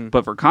of. Mm-hmm.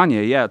 But for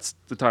Kanye, yeah, it's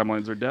the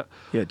timelines are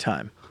You had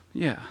time.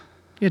 yeah,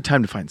 You had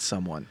time to find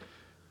someone.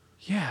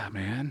 yeah,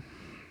 man.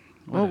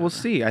 Well, we'll Whatever.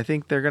 see. I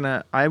think they're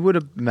gonna. I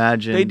would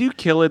imagine They do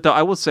kill it though.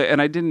 I will say, and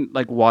I didn't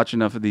watch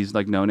enough of these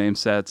no name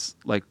sets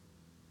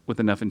with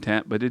enough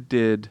intent, but it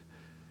did.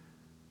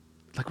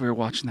 We were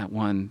watching that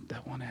one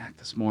act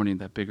this morning,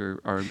 that bigger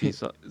R&B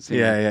singer.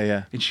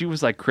 Yeah. And she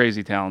was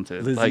crazy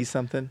talented. Lizzie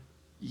something.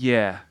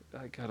 Yeah,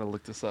 I gotta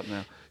look this up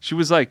now. She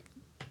was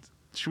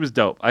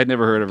dope. I'd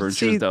never heard of her, and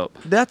she was dope.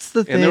 That's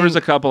the thing. And there was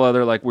a couple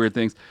other weird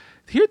things.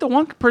 Here, the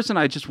one person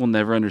I just will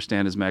never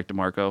understand is Mac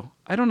DeMarco.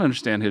 I don't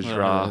understand his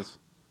draw.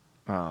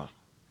 Oh,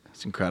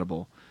 that's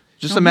incredible.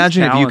 Just No, he's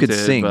imagine if you could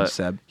talented, sing, but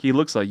Seb. He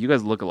looks like you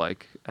guys look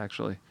alike.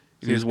 Actually,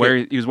 he was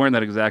good. wearing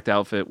that exact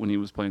outfit when he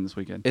was playing this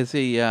weekend. Is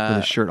he With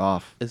his shirt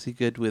off. is he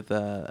good with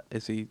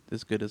is he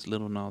as good as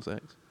Lil Nas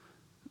X?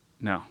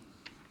 No,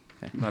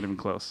 Okay. not even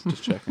close.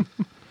 Just checking.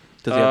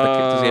 Does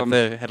he have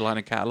the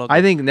headliner catalog?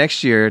 I think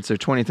next year it's their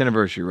 20th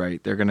anniversary,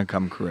 right? They're gonna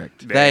come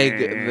correct. they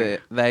Here's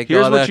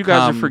gotta what you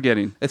guys are come-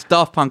 forgetting. It's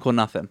Daft Punk or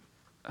nothing.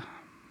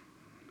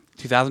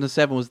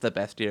 2007 was the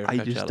best year. Of I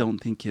just Coachella. don't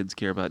think kids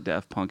care about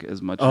Daft Punk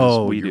as much as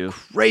Oh, we you're do.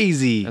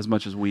 crazy. As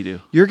much as we do.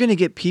 You're gonna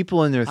get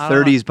people in their I don't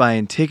know. 30s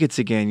buying tickets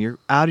again. You're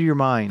out of your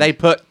mind. They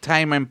put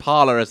Tame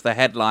Impala as the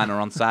headliner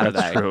on Saturday.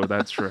 That's true.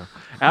 That's true.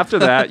 After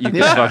that, you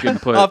could fucking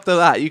put After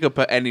that, you could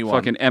put anyone.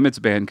 fucking Emmett's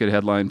band could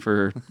headline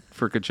for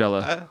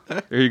Coachella.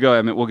 There you go,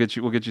 Emmett. We'll get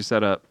you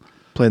set up.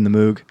 playing the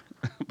Moog.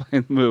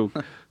 Move.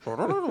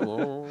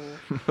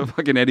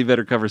 Fucking Eddie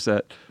Vedder cover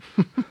set.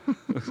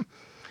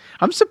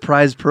 I'm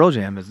surprised Pearl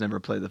Jam has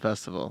never played the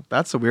festival.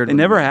 That's a weird They one.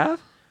 never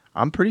have.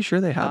 I'm pretty sure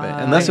they haven't,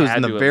 Uh, unless They it was had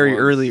in to the have very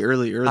once. early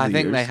I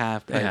think years. they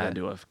have. They played had it.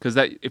 to have, because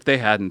that if they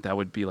hadn't, that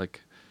would be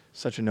like,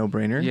 Such a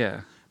no-brainer.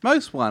 yeah.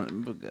 Most I think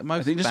just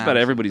bands about have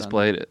everybody's done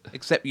played it.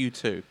 except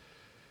U2.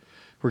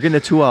 We're getting a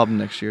Tool album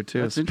next year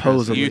too. That's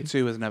interesting. Supposedly,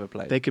 U2 has never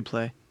played. they could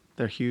play.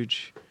 They're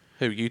huge.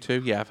 Who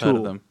U2? Yeah, I've heard of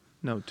Tool. them.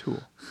 No,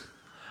 Tool.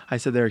 I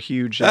said they're a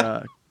huge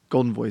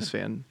Golden Voice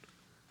fan,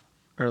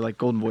 or like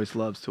Golden Voice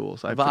loves Tool.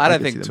 So But I don't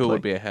could see think them Tool play.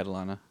 would be a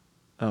headliner.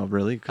 Oh,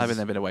 really? 'Cause I mean,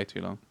 they've been away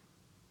too long.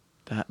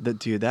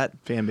 dude, that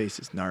fan base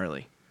is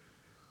gnarly.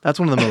 That's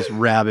one of the most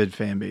rabid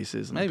fan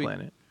bases on Maybe. the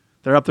planet.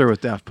 They're up there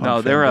with Daft Punk. No,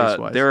 fan they're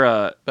base-wise.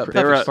 But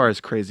they're as far as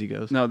crazy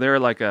goes. no, they're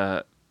like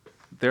a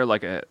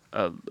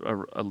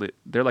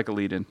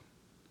lead-in.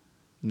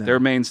 No. They're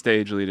main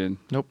stage lead-in.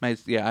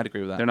 Mate, yeah, I'd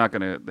agree with that. They're not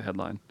going to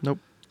headline. Nope.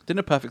 Didn't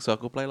a Perfect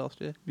Circle play last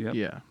year? Yep.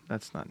 Yeah,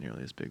 that's not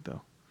nearly as big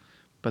though.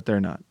 But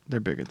they're not. They're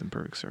bigger than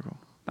Perfect Circle.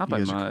 Not You by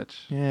guys are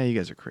much. Yeah, you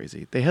guys are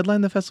crazy. They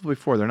headlined the festival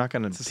before. They're not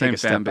going to It's the take same a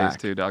step fan base back.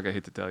 too, dog. I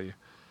hate to tell you.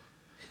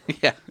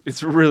 Yeah.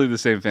 It's really the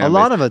same fan base. A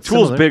lot of it's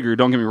Tool's similar. bigger,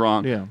 don't get me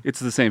wrong. Yeah. It's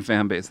the same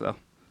fan base though.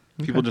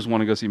 People Okay. just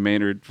want to go see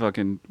Maynard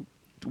fucking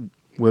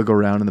Wiggle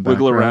around in the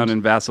background. wiggle around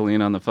in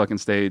Vaseline on the fucking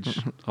stage,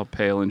 all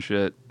pale and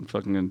shit, and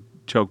fucking gonna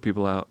choke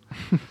people out.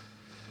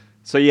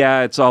 So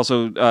yeah, it's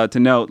also to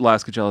note,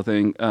 last Coachella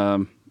thing,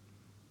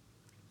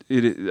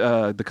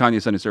 the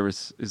Kanye Sunday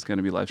service is going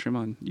to be live stream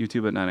on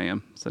YouTube at 9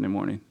 a.m. Sunday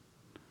morning.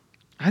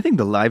 I think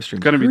the live stream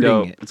It's going to be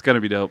dope. It. It's going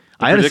to be dope.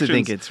 I honestly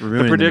think it's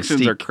ruining the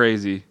predictions the are mystique.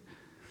 crazy.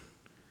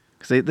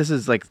 Because this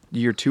is like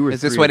year 2 or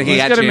Is 3. this when of he it.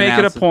 He's actually going to make it a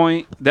announced it?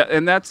 point,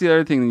 and that's the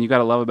other thing that you got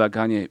to love about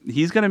Kanye.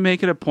 He's going to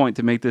make it a point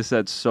to make this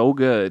set so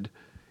good,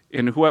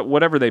 and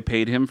whatever they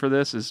paid him for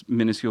this is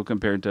minuscule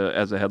compared to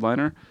as a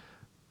headliner.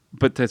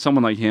 But to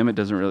someone like him, it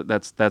doesn't really.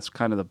 That's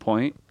kind of the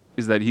point.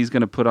 Is that he's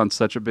going to put on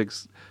such a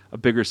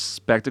bigger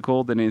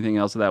spectacle than anything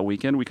else of that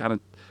weekend. We kind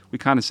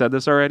of said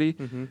this already,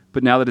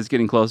 but now that it's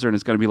getting closer and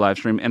it's going to be live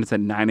stream and it's at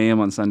 9 a.m.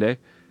 on Sunday,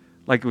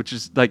 which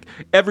is like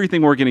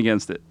everything working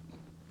against it.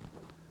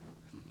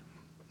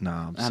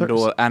 No,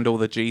 And all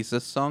the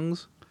Jesus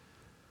songs.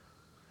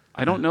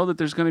 I don't know that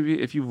there's going to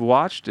be. If you've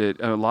watched it,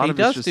 a lot He of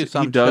does it's do just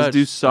some he does church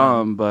do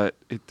some, but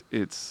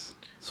it's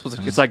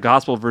It's like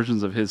gospel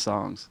versions of his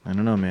songs. I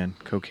don't know, man.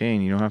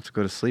 Cocaine, you don't have to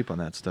go to sleep on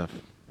that stuff.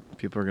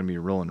 People are going to be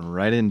rolling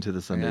right into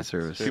the Sunday Yeah,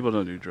 service. People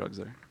don't do drugs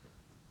there.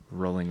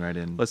 Rolling right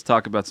in. Let's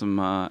talk about some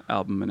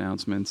album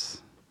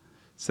announcements.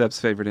 Seb's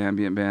favorite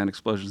ambient band,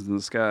 Explosions in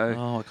the Sky,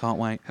 Oh, I can't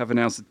wait. have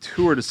announced a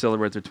tour to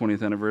celebrate their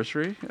 20th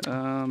anniversary.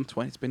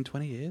 It's been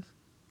 20 years.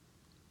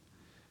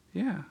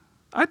 Yeah,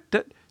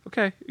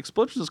 okay.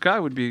 Explosions in the Sky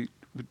would be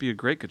a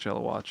great Coachella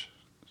watch.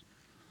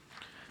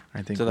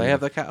 I think Do they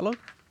have their catalog?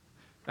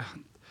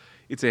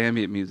 It's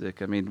ambient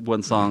music. I mean,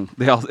 one song.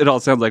 It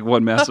all sounds like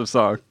one massive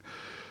song.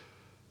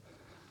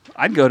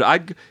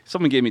 If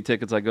someone gave me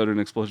tickets, I'd go to an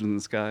Explosion in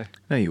the Sky.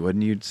 No, you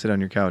wouldn't. You'd sit on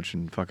your couch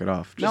and fuck it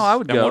off. No, I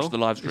would don't go. watch the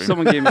live stream. If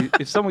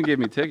someone gave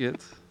me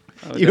tickets.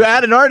 I would You go.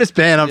 had an artist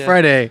band on Yeah.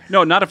 Friday.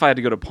 No, not if I had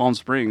to go to Palm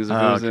Springs. If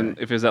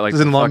okay. it was at like Is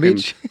it in the Long fucking-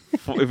 Beach?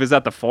 If it's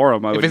at the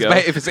Forum, I would go.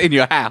 If it's in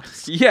your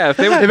house. Yeah, if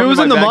they would If it come was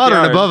to in my the modern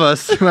backyard, above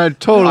us, I'd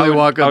totally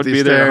walk I up would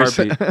these be there in a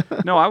stairs.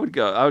 heartbeat. No, I would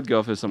go. I would go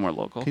if it's somewhere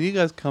local. Can you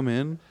guys come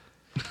in?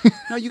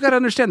 No, you got to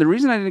understand. The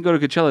reason I didn't go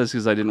to Coachella is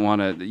because I didn't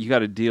want to. You got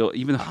to deal.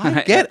 Even though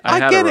I get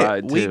had a it.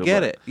 ride We too,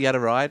 get but it. You had a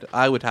ride.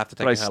 I would have to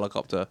take But I a s-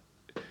 helicopter.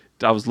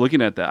 I was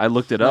looking at that. I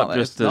looked it up.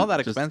 It's not that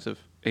expensive.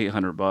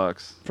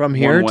 $800 From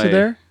here One to way.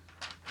 there?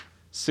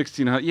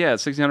 1,600. Yeah,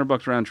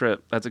 $1,600 round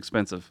trip. That's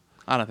expensive.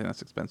 I don't think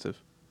that's expensive.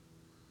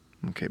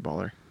 Okay,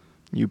 baller.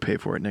 You pay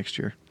for it next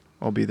year.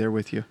 I'll be there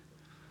with you.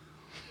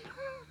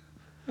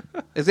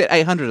 Is it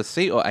 800 a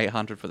seat or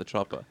 800 for the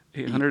chopper?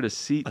 800 a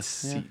seat. A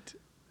seat.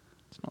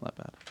 It's not that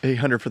bad.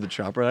 800 for the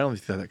chopper. I don't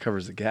think that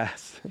covers the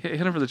gas.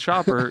 800 for the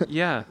chopper.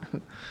 Yeah,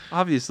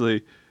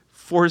 obviously.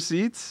 4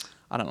 seats.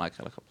 I don't like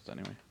helicopters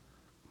anyway.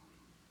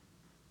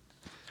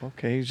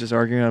 Okay, he's just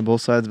arguing on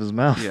both sides of his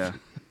mouth. Yeah.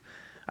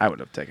 I would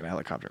have taken a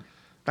helicopter.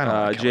 I don't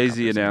like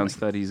Jay-Z helicopters announced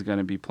anyway. that he's going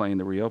to be playing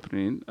the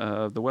reopening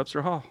of the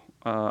Webster Hall.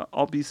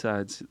 All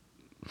B-sides.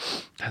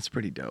 That's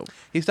pretty dope.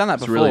 He's done that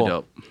It's before. really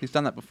dope. He's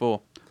done that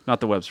before. Not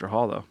the Webster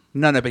Hall, though.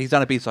 No, but he's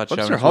done a B-side show.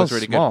 Webster and it's Hall's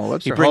really small. good.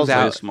 Webster he brings Hall's Very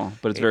out. small,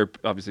 but it's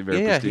obviously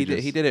very Yeah,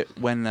 prestigious. he did it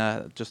when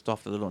just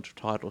after the launch of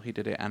Tidal. He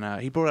did it,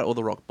 and he brought out all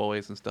the Rock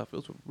Boys and stuff. It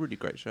was a really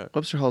great show.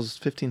 Webster Hall's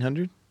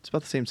 1,500. It's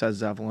about the same size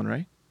as Avalon,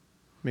 right?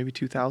 Maybe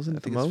 2,000 I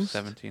at the think it's most.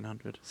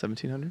 1,700.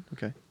 1,700.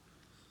 Okay,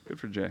 Good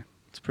for Jay.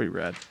 it's pretty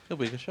rad. It'll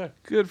be a good show.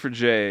 Good for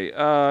Jay.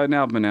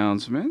 Now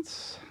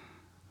announcements.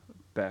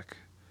 Beck.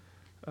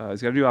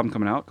 He's got a new album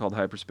coming out called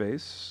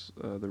Hyperspace.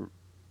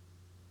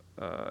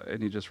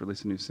 And he just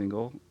released a new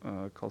single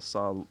called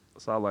Saw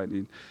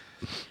Lightning.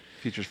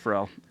 Features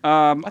Pharrell.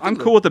 I'm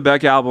cool with the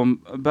Beck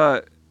album,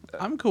 but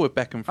I'm cool with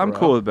Beckham. I'm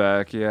cool with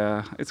Beck,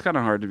 yeah. It's kind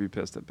of hard to be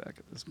pissed at Beck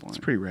at this point.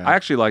 It's pretty rad. I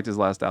actually liked his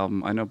last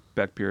album. I know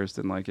Beck Pierce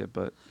didn't like it,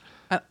 but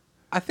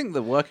I think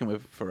that working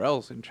with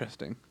Pharrell's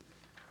interesting.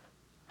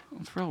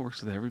 well, Pharrell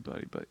works with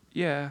everybody, but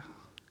yeah.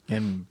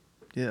 And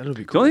yeah, it'll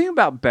be The cool. only thing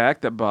about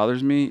Beck that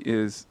bothers me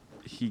is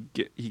he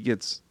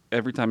gets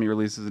every time he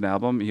releases an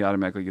album, he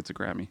automatically gets a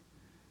Grammy.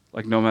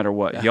 Like no matter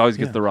what, he always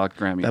gets Yeah. the Rock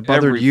Grammy. That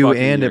bothered Every you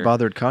fucking and year. it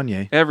bothered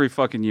Kanye. Every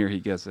fucking year he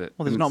gets it.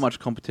 Well, there's And not it's- much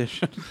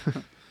competition.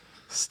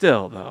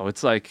 Still though,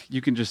 it's like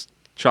you can just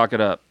chalk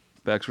it up.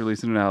 Beck's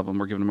releasing an album,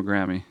 we're giving him a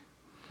Grammy.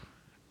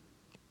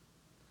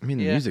 I mean,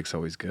 the Yeah. music's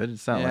always good.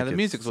 It's not yeah, like the it's-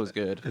 music's always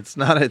good. It's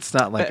not. It's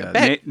not like a.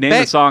 Beck- Name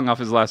the song off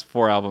his last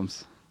 4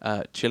 albums.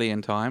 Chili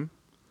in Time.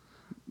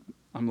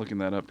 I'm looking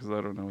that up because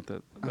I don't know what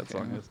that Okay,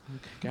 song is.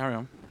 Carry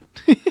on.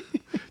 Did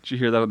you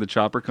hear that on the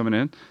chopper coming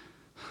in?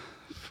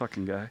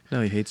 Fucking guy.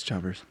 No, he hates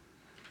choppers.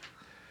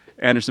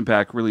 Anderson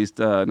 .Paak released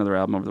another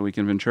album over the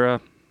weekend,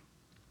 Ventura.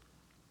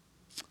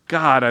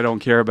 God, I don't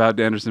care about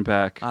Anderson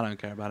 .Paak. I don't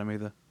care about him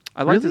either.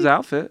 I liked his Really?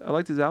 outfit. I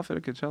liked his outfit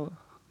at Coachella. I'm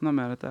not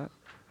mad at that.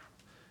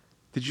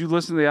 Did you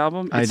listen to the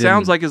album? I It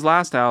sounds didn't. like his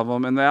last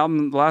album, and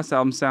the last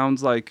album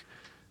sounds like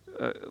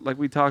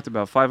we talked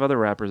about 5 other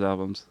rappers'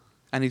 albums.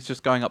 And he's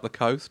just going up the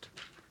coast.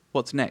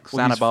 What's next?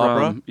 Well, Santa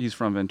Barbara? He's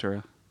from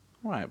Ventura.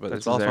 Right, but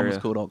That's his last his one was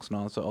area. called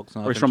Oxnard, so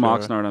Oxnard. Or he's from Ventura.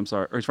 Oxnard, I'm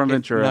sorry. Or he's from He's-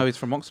 Ventura. No, he's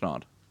from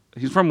Oxnard.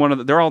 He's from one of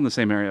the... They're all in the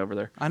same area over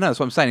there. I know, that's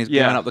what I'm saying. He's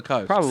Yeah, going up the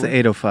coast. probably. It's the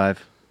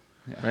 805,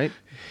 Yeah. right?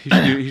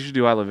 He should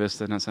do Isla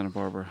Vista, not Santa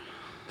Barbara.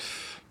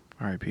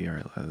 R.I.P.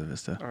 Isla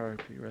Vista.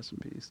 R.I.P. Rest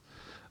in peace.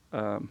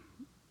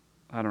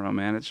 I don't know,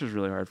 man. It's just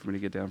really hard for me to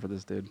get down for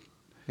this dude.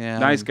 Yeah,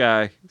 Nice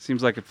guy.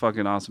 Seems like a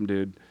fucking awesome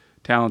dude.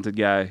 Talented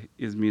guy.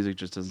 His music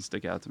just doesn't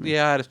stick out to me.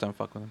 Yeah, I just don't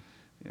fuck with him.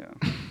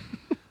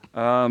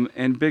 Yeah.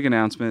 And big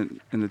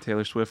announcement in the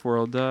Taylor Swift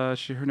world. Her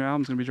new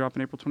album's going to be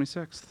dropping April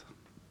 26th.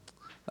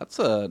 That's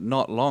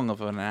not long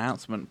of an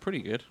announcement. Pretty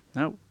good.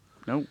 No.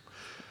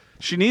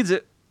 She needs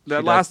it.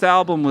 That She last does.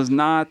 album was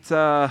not...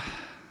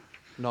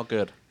 Not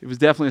good. it was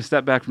definitely a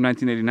step back from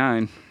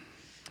 1989.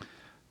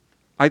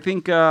 I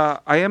think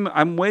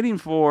I'm waiting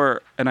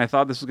for, and I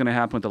thought this was going to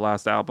happen with the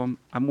last album.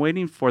 I'm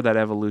waiting for that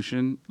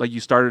evolution. Like you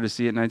started to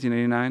see it in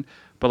 1989,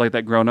 but like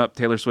that grown up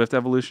Taylor Swift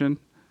evolution.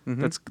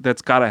 That's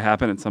got to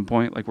happen at some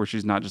point, like where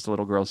she's not just a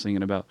little girl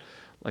singing about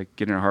like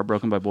getting her heart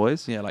broken by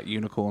boys. Yeah, like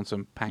unicorns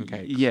and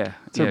pancakes. Yeah.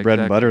 It's her bread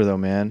and exactly. butter, though,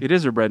 man. It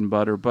is her bread and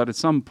butter, but at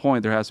some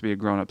point there has to be a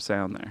grown up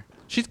sound there.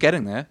 She's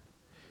getting there.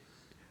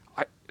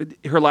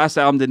 Her last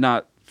album did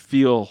not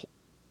feel,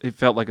 it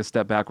felt like a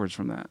step backwards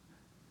from that.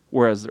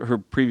 Whereas her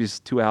previous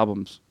 2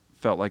 albums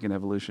felt like an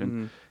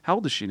evolution. How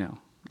old is she now?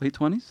 Late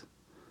 20s?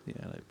 Yeah,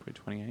 like probably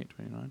 28,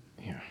 29.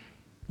 Yeah.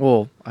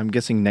 Well, I'm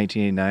guessing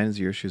 1989 is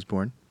the year she was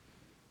born.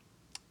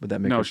 Would that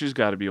make No, her? she's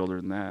got to be older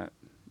than that.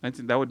 I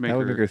think that would make That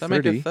would her. make her That make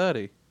her 30.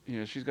 30.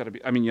 Yeah, she's got to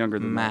be. I mean, younger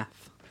than that.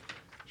 Math.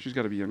 She's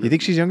got to be younger. You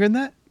think she's younger than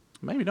that?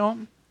 Maybe not.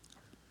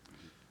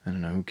 I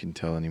don't know. Who can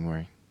tell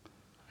anymore?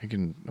 I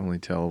can only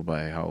tell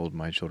by how old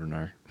my children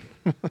are.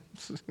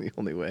 This is the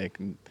only way I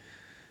can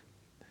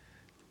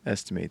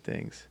estimate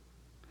things.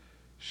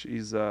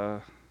 She's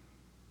born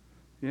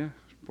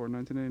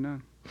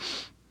 1989.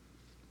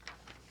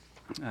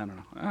 I don't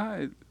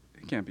know.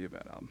 It can't be a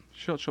bad album.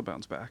 She'll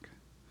bounce back.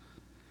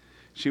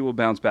 She will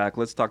bounce back.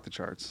 Let's talk the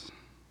charts.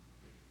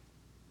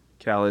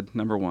 Khaled,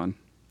 number 1.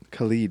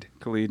 Khalid.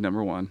 Khalid,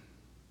 number 1.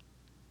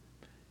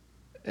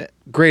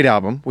 Great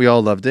album. We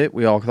all loved it.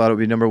 We all thought it would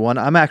be number 1.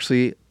 I'm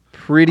actually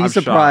pretty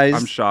surprised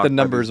I'm shocked. the by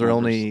numbers these are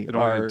only It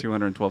only had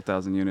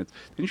 212,000 units.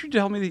 Didn't you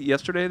tell me that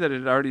yesterday that it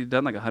had already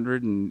done like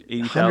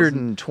 180,000?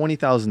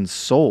 120,000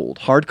 sold.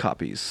 Hard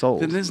copies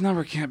sold. Then this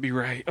number can't be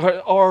right.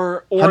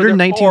 Or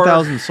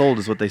 119,000 sold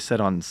is what they said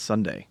on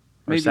Sunday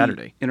or maybe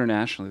Saturday.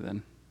 internationally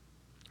then.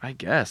 I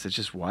guess it's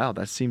just wild.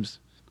 That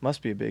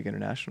must be a big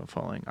international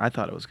following. I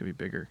thought it was going to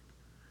be bigger.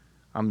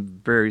 I'm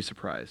very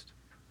surprised.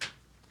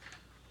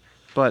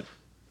 But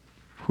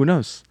who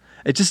knows?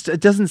 It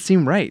doesn't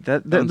seem right. The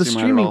Doesn't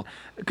seem right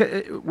at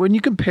streaming when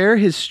you compare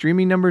his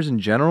streaming numbers in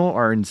general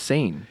are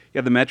insane.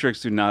 Yeah, the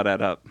metrics do not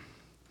add up.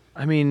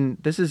 I mean,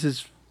 this is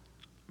his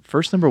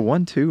first number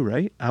 1 too,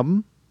 right?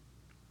 Album?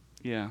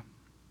 Yeah.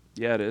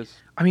 Yeah, it is.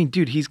 I mean,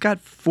 dude, he's got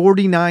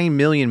 49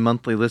 million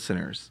monthly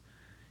listeners.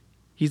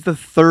 He's the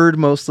 3rd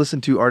most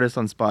listened to artist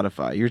on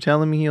Spotify. You're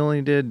telling me he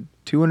only did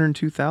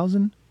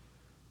 202,000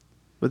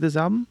 with his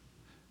album?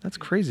 That's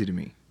crazy to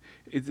me.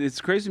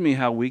 It's crazy to me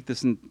how weak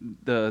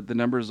the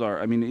numbers are.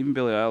 I mean, even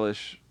Billie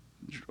Eilish,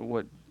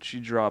 she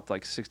dropped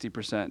like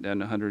 60% down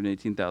to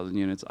 118,000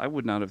 units. I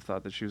would not have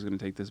thought that she was going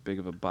to take this big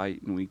of a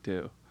bite in week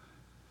 2.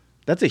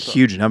 That's a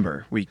huge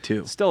number, week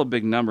 2. It's still a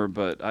big number,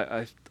 but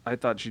I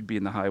thought she'd be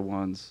in the high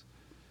ones.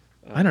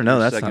 I don't know.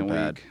 her That's second not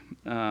bad.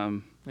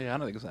 week. Yeah, I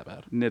don't think it's that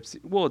bad. Nipsey.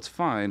 Well, it's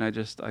fine. I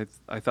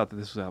thought that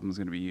this album was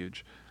going to be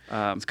huge.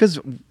 It's because,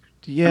 I mean,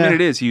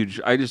 it is huge.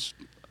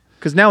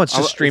 because now it's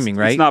just streaming,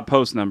 right? It's not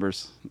post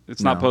numbers.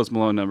 It's not No. Post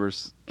Malone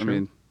numbers.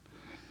 True.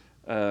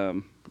 I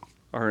mean,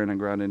 Ariana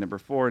Grande number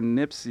 4,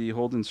 Nipsey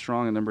holding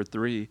strong at number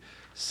 3,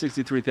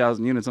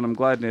 63,000 units, and I'm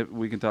glad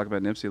we can talk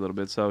about Nipsey a little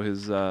bit. So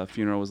his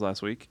funeral was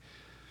last week.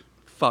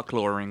 Fuck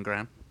Laura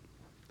Ingraham.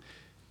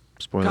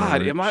 Spoiler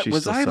God, alert, she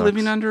was still I sucks.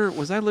 living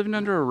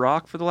under a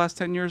rock for the last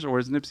 10 years, or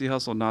is Nipsey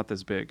Hussle not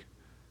this big?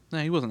 No,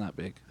 he wasn't that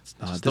big. Just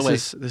the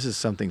This way- is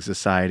something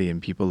society and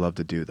people love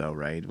to do, though,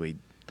 right?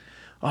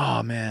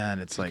 Oh man,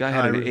 it's The like guy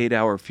had an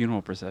 8-hour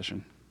funeral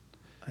procession.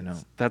 I know.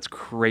 That's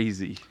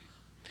crazy.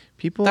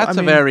 People. That's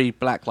I a mean, very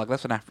black. Like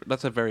that's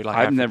that's a very like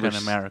I've never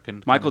African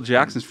American. Michael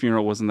Jackson's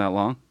funeral wasn't that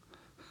long.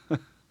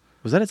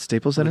 Was that at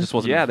Staples Center? just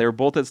wasn't. Yeah, they were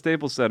both at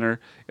Staples Center,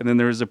 and then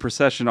there was a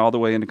procession all the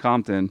way into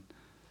Compton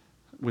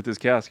with his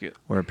casket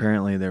Where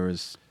apparently there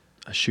was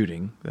a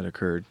shooting that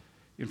occurred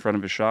in front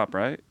of his shop,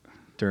 right?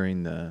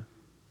 during the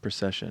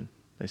procession.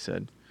 They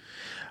said.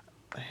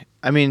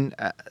 I mean,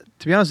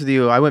 to be honest with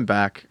you, I went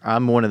back.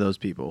 I'm one of those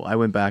people. I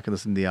went back and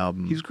listened to the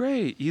album. He's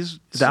great. He's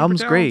the super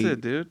album's talented,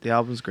 great, dude. The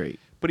album's great.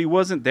 But he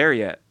wasn't there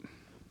yet.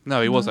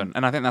 No, he wasn't,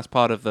 and I think that's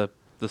part of the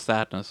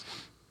sadness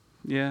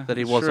Yeah, that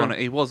he that's was true. on it.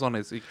 He was on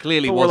his. He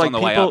clearly But was we're on the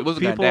way up. It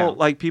wasn't people, going down.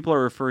 like people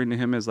are referring to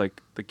him as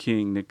like the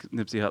king,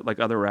 Nipsey Hussle, like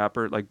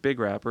other like big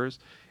rappers,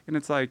 and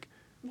it's like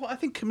Well, I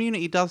think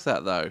Community does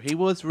that though. He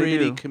was They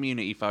really do.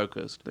 community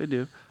focused, they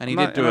do, and he I'm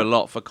did not- do and a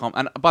lot for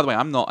And by the way,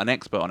 I'm not an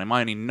expert on him.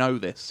 I only know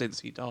this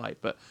since he died,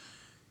 but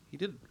he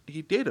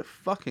did a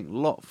fucking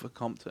lot for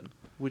Compton,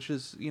 which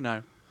is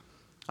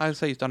I'd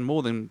say he's done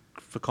more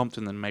for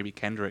Compton than maybe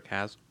Kendrick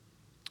has.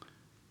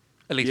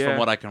 At least Yeah. from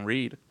what I can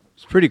read.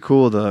 It's pretty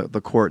cool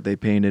the court they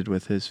painted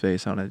with his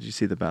face on it. Did you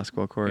see the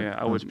basketball court? Yeah,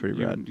 I That was would.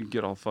 pretty rad. You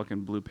get all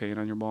fucking blue paint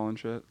on your ball and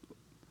shit.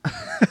 I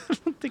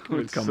don't think it would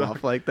would come suck.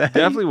 off like that.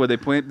 Definitely, would they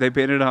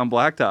painted it on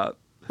blacktop.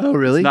 Oh,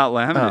 really? It's not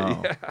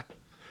laminate.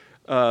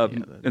 Oh. Yeah.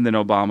 that- And then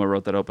Obama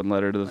wrote that open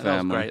letter to the That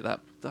family. was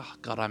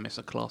great. God, I miss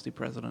a classy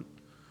president.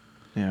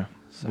 Yeah.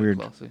 So Weird.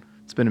 classy.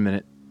 It's been a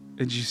minute.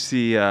 Did you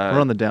see? We're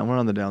on the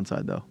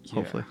downside though. yeah.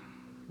 Hopefully.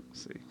 We'll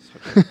see.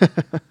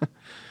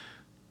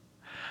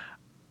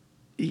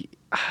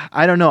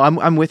 I don't know.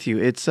 I'm with you.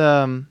 It's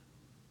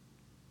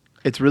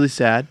really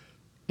sad,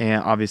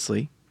 and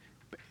obviously,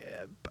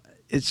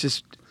 it's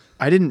just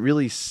I didn't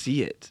really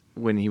see it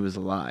when he was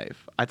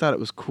alive. I thought it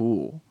was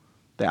cool,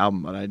 the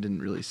album, but I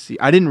didn't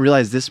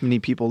realize this many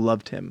people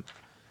loved him.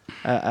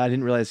 I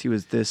didn't realize he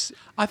was this.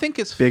 I think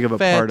it's big of a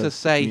fair part to of the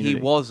say he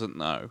community. wasn't,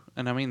 though,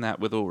 and I mean that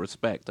with all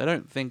respect. I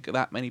don't think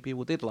that many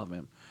people did love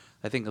him.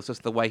 I think it's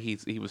just the way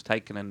he was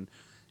taken and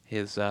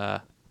his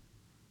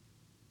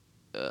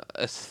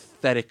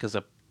aesthetic as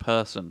a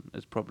person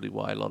is probably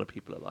why a lot of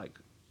people are like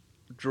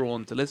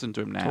drawn to listen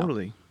to him now.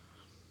 Totally.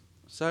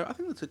 So I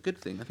think that's a good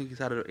thing. I think he's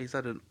had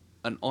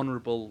an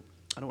honourable.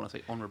 I don't want to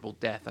say honourable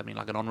death. I mean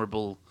like an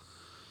honourable,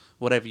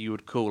 whatever you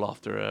would call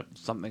after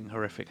something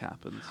horrific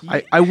happens.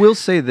 I will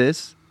say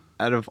this: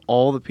 out of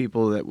all the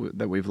people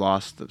that we've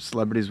lost, the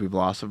celebrities we've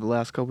lost over the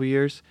last couple of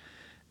years,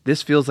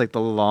 this feels like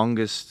the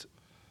longest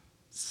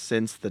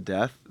since the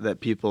death that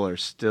people are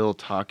still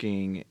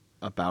talking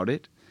about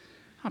it.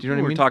 Do you know what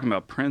I mean? We're talking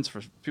about Prince.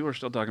 People are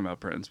still talking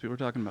about Prince. People are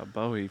talking about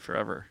Bowie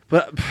forever.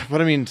 But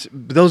I mean,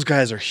 those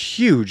guys are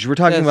huge. We're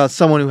talking about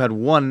someone who had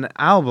one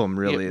album,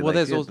 really. Yeah, well,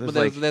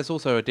 Like, there's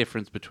also a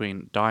difference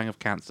between dying of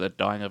cancer,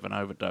 dying of an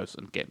overdose,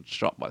 and getting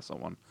shot by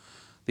someone.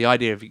 The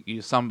idea of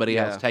somebody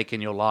else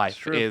taking your life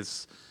true.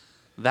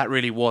 that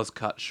really was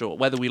cut short.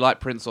 Whether we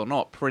like Prince or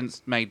not,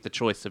 Prince made the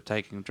choice of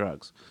taking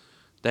drugs.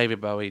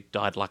 David Bowie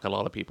died like a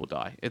lot of people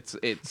die. It's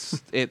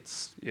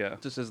Yeah.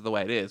 just is the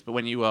way it is. But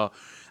when you are,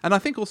 and I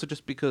think also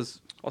just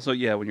because Also,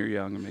 yeah, when you're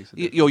young, it makes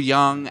it. you're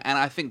young, and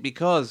I think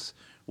because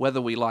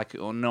whether we like it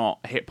or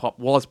not, hip hop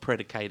was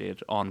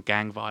predicated on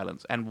gang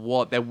violence, and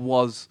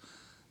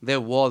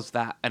there was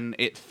that, and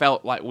it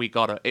felt like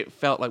it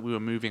felt like we were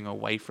moving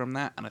away from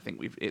that, and I think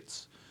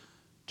it's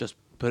just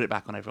put it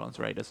back on everyone's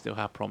radar still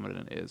how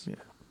prominent it is. yeah.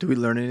 Do we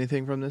learn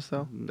anything from this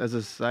though, as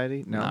a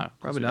society? No, of course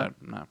probably we not.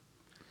 don't. No.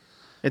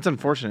 It's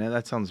unfortunate.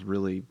 That sounds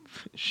really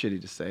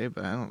shitty to say,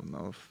 but I don't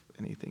know if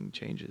anything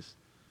changes.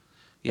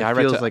 Yeah, It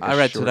I feels like a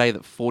read short- today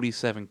that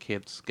 47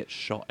 kids get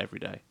shot every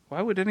day.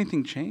 Why would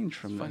anything change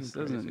from It's this?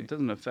 fucking crazy. It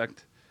doesn't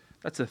affect.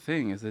 That's the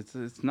thing.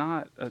 It's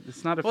not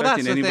affecting Well,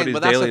 that's the anybody's thing.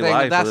 But that's daily the thing.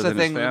 life That's other the than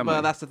his thing. family.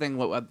 But that's the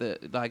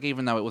thing. Like,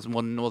 even though it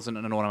wasn't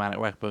an automatic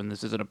weapon,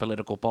 this isn't a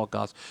political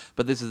podcast.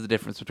 But this is the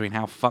difference between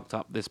how fucked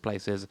up this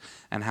place is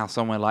and how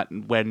somewhere like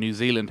where New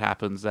Zealand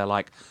happens, they're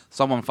like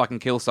someone fucking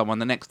kills someone.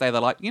 The next day, they're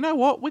like, you know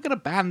what? We're gonna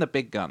ban the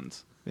big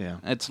guns. Yeah.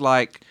 It's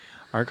like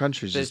Our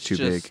country's this just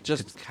too big.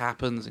 Just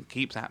happens and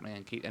keeps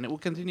happening and it will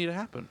continue to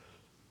happen.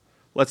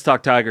 Let's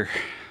talk Tiger.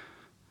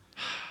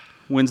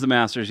 Wins the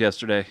Masters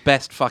yesterday.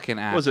 Best fucking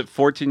act. Was it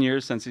 14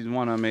 years since he's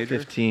won a major?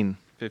 15.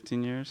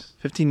 15 years.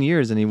 15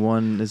 years, and he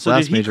won his So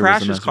last did he major.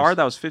 crash was the his car? Masters.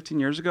 That was 15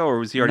 years ago, or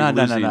was he already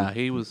No. losing?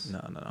 He was No.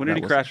 When did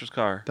he that crash his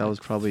car? That was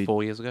probably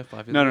 4 years ago,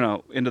 5 years No, ago.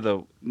 no. Into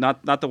the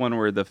not the one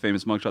where the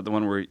famous mugshot. The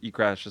one where he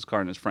crashed his car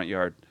in his front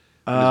yard.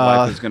 And his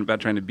wife was about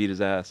trying to beat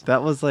his ass.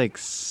 that was like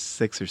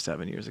 6 or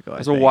 7 years ago. It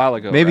was a while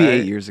ago. Maybe right?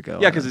 8 years ago.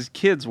 Yeah, because his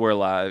kids were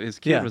alive. His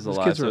kid Yeah, was his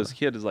alive. kids So were his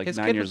kid is like His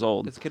 9 kid years was-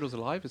 old. His kid was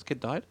alive. His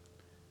kid died.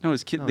 No,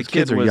 his kid. No, The his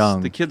kids kid are was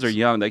young. The kids are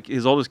young. Like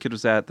his oldest kid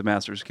was at the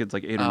Masters. His kid's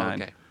like 8 or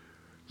 9, Okay.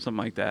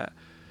 something like that.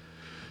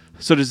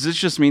 So does this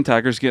just mean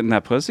Tiger's getting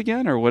that puss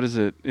again, or what is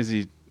it? Is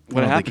he?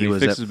 What happened? He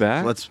fixed his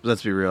back.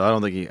 Let's be real. I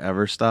don't think he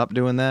ever stopped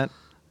doing that.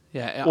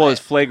 Yeah. Well,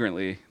 it's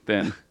flagrantly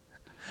then.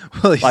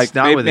 Well, he's Like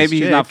not with his maybe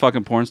he's chick. not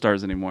fucking porn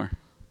stars anymore.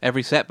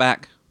 every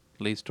setback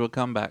leads to a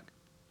comeback.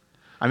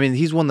 I mean,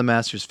 he's won the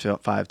Masters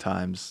 5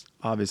 times.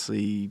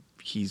 Obviously,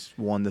 He's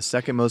won the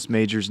second most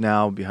majors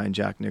now behind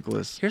Jack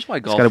Nicklaus. Here's why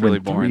He's golf's gotta really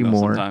win boring 3 though,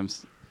 more.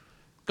 sometimes.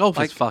 Golf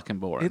Like, is fucking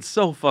boring. It's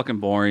so fucking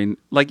boring.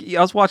 Like, I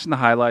was watching the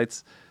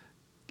highlights,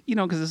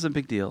 because this is a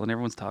big deal and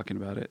everyone's talking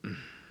about it.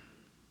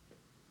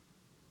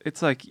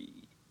 It's like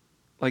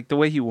the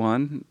way he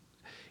won.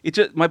 It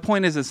just, my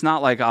point is, it's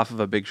not like off of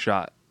a big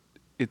shot.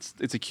 It's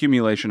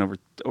accumulation over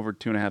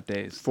 2.5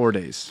 days. 4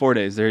 days. 4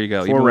 days. There you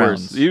go. 4 Even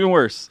rounds. worse. Even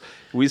worse.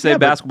 We say Yeah,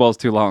 but- basketball is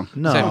too long.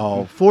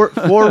 No,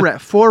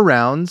 four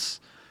rounds,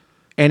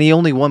 and he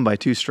only won by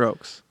 2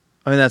 strokes.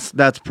 I mean,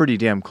 that's pretty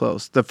damn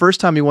close. The first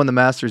time he won the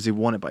Masters, he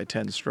won it by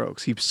 10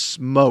 strokes. He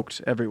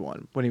smoked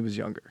everyone when he was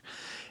younger.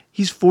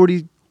 He's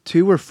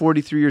 42 or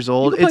 43 years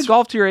old. You can play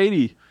golf till you're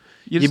 80.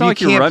 It's not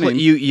like you're can't running.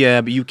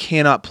 but you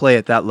cannot play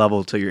at that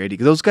level till you're 80.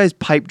 Those guys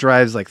pipe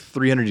drives like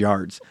 300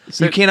 yards.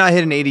 So- you cannot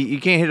hit an 80. You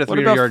can't hit a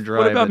 300-yard drive.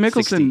 What about at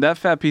Mickelson? 60. That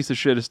fat piece of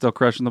shit is still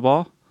crushing the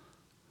ball.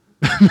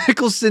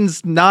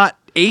 Mickelson's not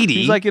 80.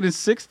 He's like in his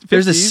 50s.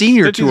 There's a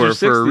senior 50s or tour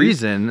for a 60s.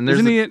 reason. And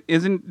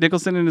Isn't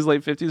Nicholson in his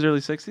late 50s, early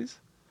 60s?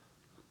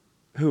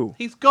 who?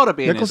 He's got to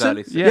be in his Nicholson?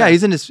 early 60s. Yeah.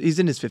 He's in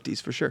his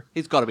 50s for sure.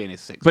 He's got to be in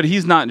his 60s. But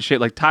he's not in shape.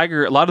 Like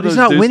Tiger, a lot of He's those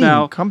not dudes winning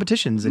now.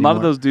 competitions A anymore. lot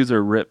of those dudes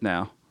are ripped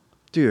now.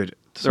 Dude,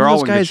 They're all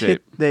those in good guys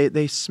shape.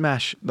 they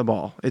smash the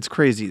ball. It's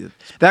crazy.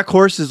 That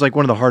course is like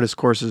one of the hardest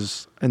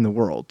courses in the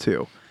world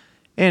too,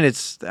 and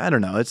I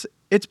don't know.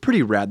 It's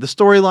pretty rad. The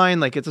storyline,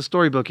 like it's a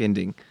storybook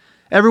ending.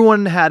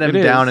 Everyone had him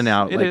It down is. and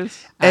out. It like,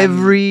 is.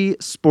 Every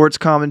sports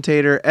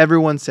commentator,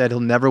 everyone said he'll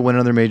never win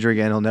another major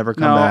again. He'll never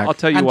come No, back. I'll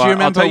tell you And do why. you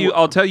remember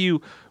I'll tell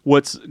you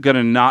what's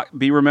gonna not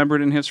be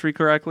remembered in history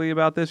correctly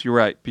about this. You're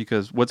right,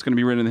 because what's gonna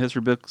be written in the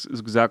history books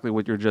is exactly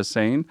what you're just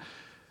saying.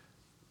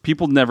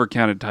 People never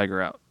counted Tiger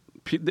out.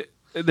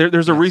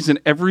 There's a reason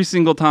every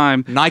single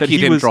time Nike that he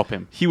didn't was, drop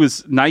him.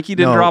 Nike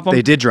didn't No, drop him.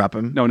 They did drop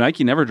him. No,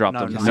 Nike never dropped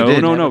No, him. Nike No,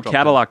 did. no, Never no. dropped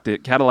Cadillac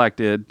did. Cadillac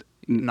did.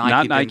 Not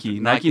didn't. Nike.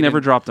 Nike never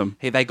didn't. dropped him.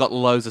 Hey, they got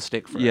loads of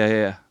stick for it.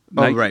 Yeah.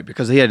 Oh, Nike- right,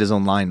 because he had his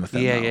own line with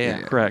them. Yeah, now.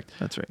 yeah. Correct.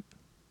 That's right.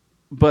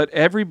 But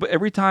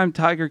every time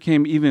Tiger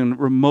came even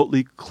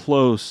remotely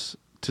close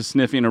to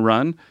sniffing a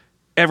run,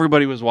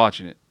 everybody was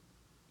watching it.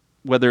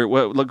 What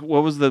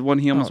was the one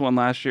he almost won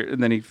last year,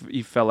 and then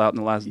he fell out in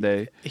the last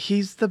day.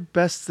 He's the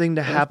best thing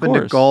to Of happen to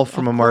course. golf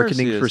from Of a course he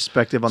marketing is.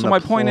 perspective on So the my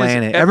point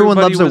planet. is, Everyone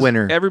loves a was-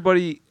 winner.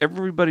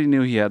 Everybody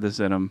knew he had this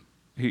in him.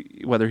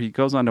 Whether he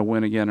goes on to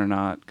win again or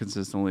not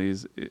consistently,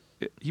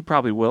 he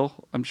probably will.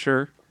 I'm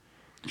sure.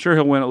 I'm sure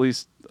he'll win at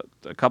least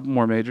a couple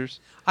more majors.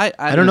 I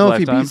I don't know if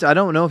he lifetime. beats. I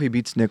don't know if he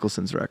beats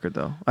Nicholson's record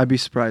though. I'd be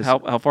surprised.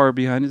 How far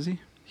behind is he?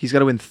 He's got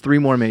to win 3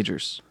 more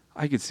majors.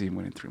 I could see him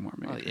winning 3 more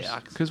majors. yeah, I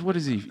could Because what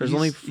is he? There's He's-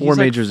 only he's 4 like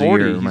majors a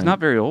 40. year, He's man. not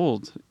very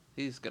old.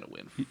 He's gonna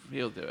win.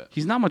 He'll do it.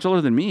 He's not much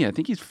older than me. I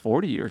think he's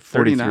 40 or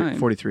 43, 39.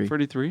 43.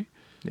 43?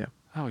 Yeah.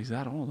 Oh, he's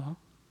that old, huh?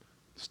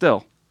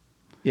 Still.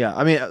 Yeah,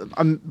 I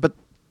mean, but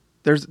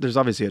there's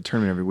obviously a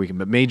tournament every weekend,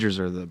 but majors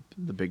are the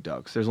big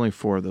dogs. There's only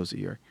 4 of those a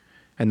year,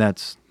 and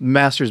that's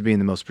Masters being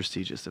the most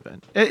prestigious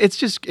event.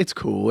 It's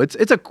cool. It's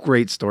a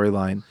great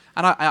storyline.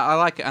 And I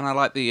like it. And I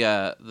like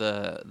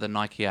the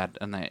Nike ad.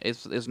 And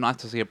it's nice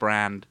to see a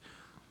brand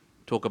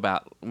talk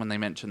about when they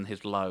mention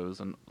his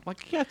lows and like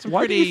some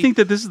Why do pretty. you think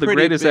that this is the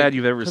pretty greatest big- ad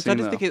you've ever 'cause seen, I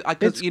just though? think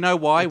because you know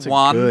why? it's a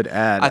One good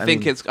ad. I I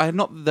think mean- it's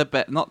not the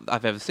best. Not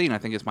I've ever seen. I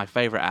think it's my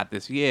favorite ad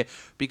this year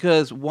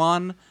because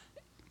one.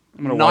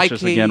 I'm going to watch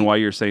this again while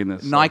you're saying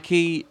this. so.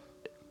 Nike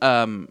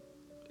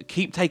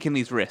keep taking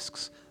these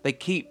risks. They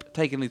keep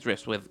taking these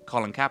risks with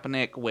Colin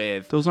Kaepernick,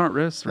 with... Those aren't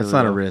risks. That's really,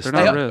 not a though. risk. They're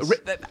They not are-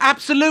 risks.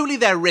 absolutely,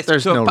 they're risks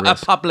There's to no a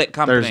risk. public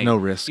company. There's no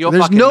risk. You're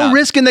There's fucking no nuts.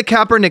 risk in the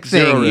Kaepernick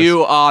Zero thing. risk.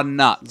 You are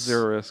nuts.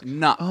 Zero risk.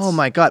 Nuts. Oh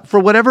my god! For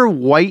whatever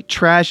white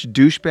trash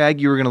douchebag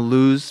you were gonna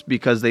lose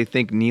because they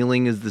think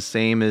kneeling is the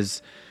same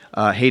as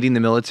hating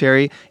the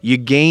military, you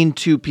gain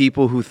 2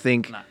 people who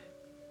think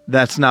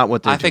that's not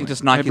what they're I think doing.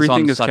 just Nike's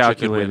Everything on is such a good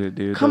calculated, win.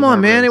 dude. Come Those on,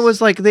 aren't man! It risks.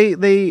 was like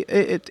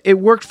it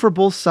worked for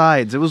both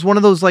sides. It was one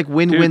of those like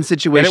win-win Dude,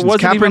 situations. And it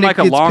wasn't even Kaepernick like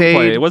a gets long paid.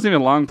 play. It wasn't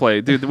even a long play,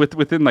 dude.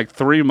 Within like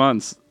 3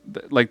 months,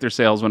 like their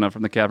sales went up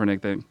from the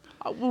Kaepernick thing.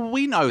 Well,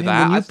 we know And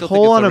that. when I you still pull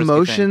think it's on a risky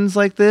emotions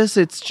like this,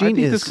 it's I think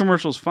genius. this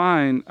commercial's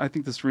fine. I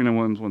think the Serena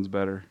Williams one's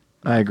better.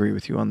 I agree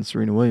with you on the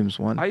Serena Williams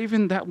one.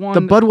 That one. The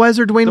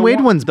Budweiser Dwayne the Wade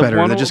one- one's the better.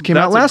 one- That just came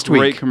out that's last a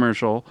great week.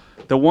 commercial.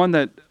 The one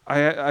that I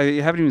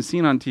haven't even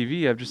seen on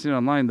TV. I've just seen it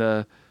online.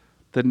 The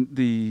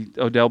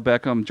Odell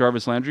Beckham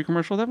Jarvis Landry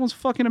commercial. That one's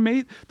fucking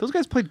amazing. Those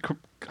guys played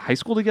high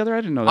school together.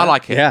 I didn't know that. I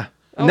like it. Yeah, isn't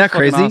was that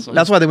fucking crazy? awesome.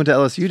 That's why they went to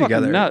LSU Fucking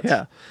together. nuts.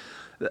 Yeah.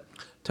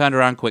 Turned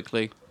around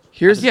quickly.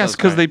 Here's Yes,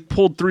 because they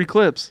pulled 3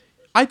 clips.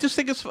 I just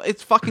think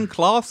it's fucking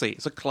classy.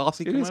 It's a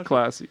classy It is commercial.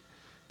 classy.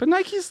 But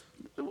Nike's.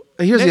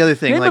 here's the other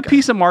thing. Name Like, a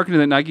piece of marketing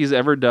that Nike's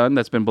ever done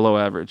that's been below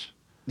average.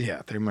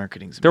 yeah, their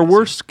marketing's Their amazing.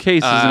 worst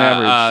case is an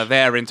average.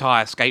 Their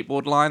entire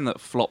skateboard line that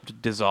flopped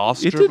It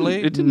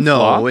disastrously. didn't No,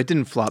 flop. it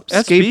didn't flop.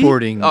 SB?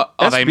 Skateboarding.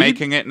 Are they SB?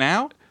 making it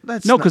now?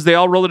 That's No, not- because they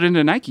all rolled it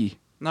into Nike.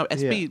 No,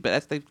 SB, Yeah. but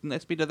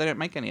SB, they don't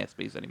make any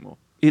SBs anymore.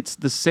 It's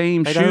the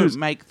same They shoes. don't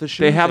make the shoes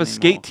They have a anymore.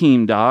 skate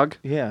team, dog.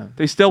 Yeah.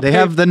 They still They pay,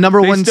 have the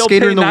number they one still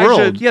skater pay in the Nyjah-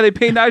 world. Yeah, they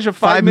pay Nyjah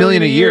 $5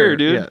 million a year,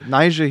 dude. Yeah.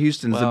 Nyjah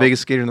Houston's the Well,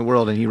 biggest skater in the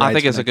world, and he rides I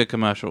think it's for a good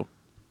commercial.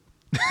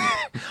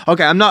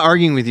 Okay, I'm not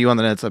arguing with you on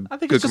that. It's a I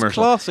think good it's just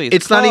commercial. classy.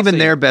 It's not even classy.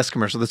 their best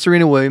commercial. The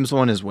Serena Williams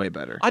one is way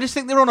better. I just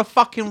think they're on a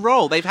fucking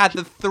roll. They've had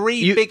the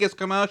three biggest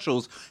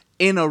commercials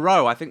in a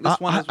row. I think this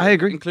one is I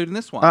agree, including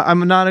this one.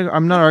 I'm not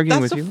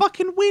arguing That's with a you.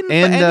 fucking win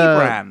And, for any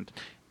brand.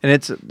 And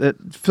it's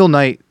Phil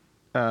Knight.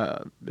 I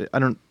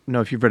don't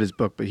know if you've read his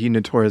book, but he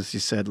notoriously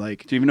said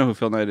like Do you even know who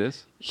Phil Knight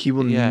is? he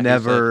will Yeah, he's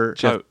never. a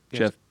Jeff-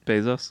 Jeff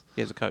Bezos.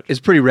 He has a coach. It's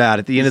pretty rad.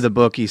 At the end of the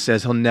book, he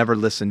says he'll never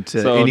listen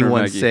to So owner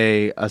anyone Maggie.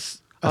 say a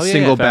Oh, yeah,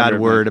 single yeah. bad Founder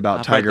of word Maggie. about I've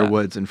read Tiger that.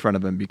 Woods in front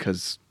of him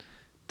because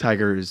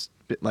Tiger is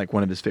like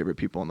one of his favorite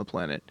people on the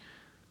planet.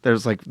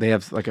 There's like they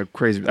have like a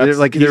crazy. That's,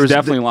 Like he's there was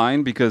definitely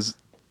lying because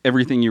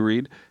everything you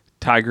read,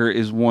 Tiger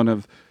is one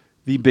of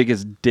the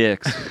biggest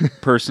dicks.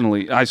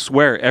 Personally, I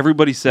swear,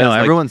 everybody says. No,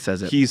 like, everyone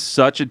says it. He's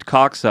such a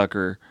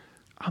cocksucker.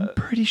 I'm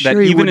pretty That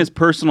sure he even would- his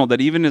personal, that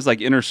even his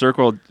like inner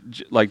circle,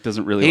 like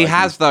doesn't really. He like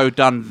has him. though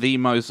done the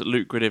most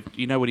lucrative.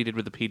 You know what he did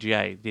with the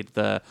PGA? He did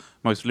the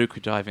most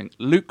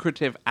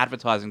lucrative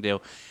advertising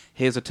deal.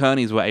 His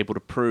attorneys were able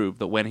to prove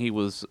that when he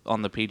was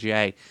on the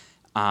PGA,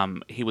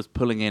 he was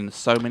pulling in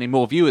so many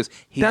more viewers.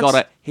 He That's-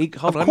 got a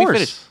hold on, of let me course.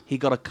 finish. He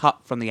got a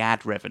cut from the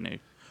ad revenue.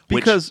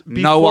 Because which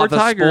no before other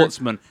Tiger,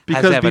 sportsman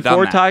because has ever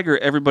before done that. Tiger,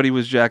 everybody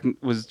was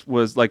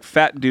was like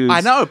fat dudes.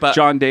 I know, but-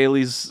 John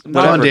Daly's.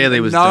 No, John whatever. Daly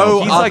was no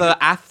dope. He's other like-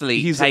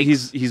 athlete.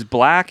 He's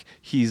black.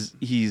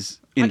 He's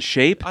in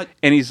shape, I-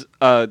 and he's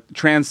a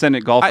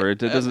transcendent golfer. It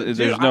doesn't. dude,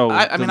 there's no.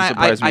 I doesn't mean,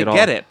 surprise me I at all.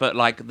 get it, but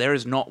like, there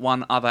is not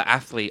one other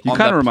athlete You on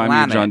kind the of remind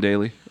planet. me of John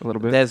Daly a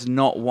little bit. There's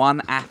not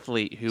one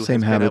athlete who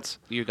Same has been habits.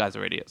 you guys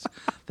are idiots.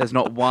 There's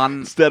not one.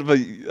 Instead of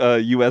a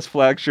U.S.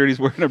 flag shirt, he's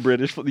wearing a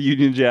British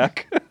Union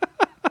Jack.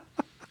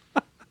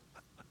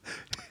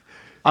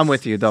 I'm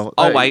with you though.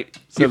 Oh wait,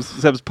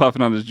 Seb's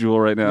puffing on his jewel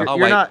right now. Oh,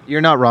 you're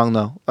wait. not wrong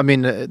though. I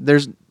mean,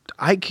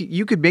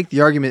 you could make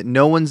the argument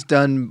no one's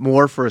done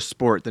more for a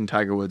sport than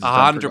Tiger Woods. has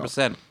done for golf.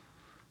 100%.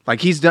 Like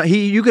he's done.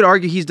 You could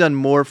argue he's done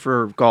more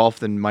for golf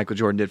than Michael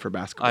Jordan did for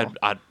basketball.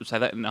 I'd say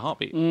that in a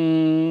heartbeat.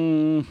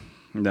 No,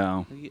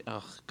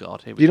 Oh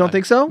God, here we You go. don't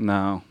think so?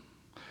 no,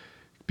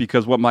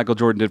 because what Michael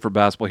Jordan did for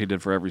basketball, he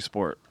did for every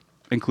sport,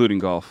 including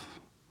golf.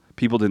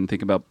 People didn't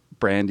think about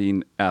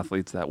branding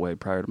athletes that way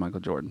prior to Michael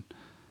Jordan.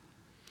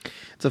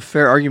 It's a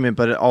fair argument,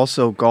 but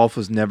golf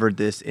was never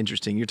this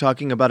interesting. You're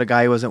talking about a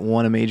guy who hasn't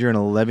won a major in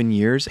 11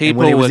 years, and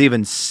when he People was would-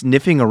 even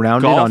sniffing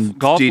around it on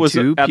Golf was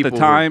D2, at the people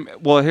time.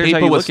 Well, here's how People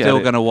you were look still at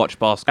it. going to watch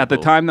basketball At the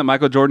time that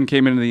Michael Jordan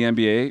came into the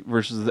NBA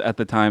versus at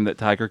the time that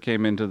Tiger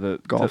came into the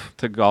Golf.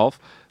 to golf,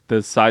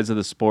 the size of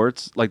the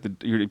sports, like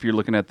if you're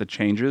looking at the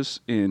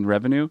changes in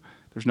revenue,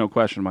 there's no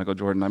question Michael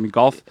Jordan. I mean,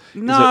 golf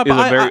is a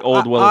very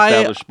old,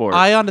 well-established sport.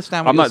 I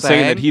understand what I'm you're not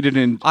saying that he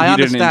didn't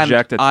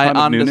inject a ton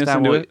of newness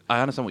into it.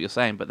 I understand what you're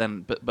saying,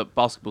 but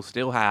basketball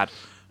still had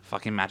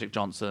fucking Magic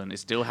Johnson. It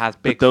still has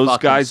big. But those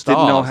fucking guys stars.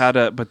 didn't know how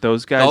to. But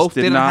those guys Golf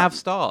did didn't not have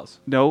stars.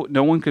 No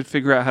one could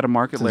figure out how to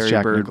market Since Larry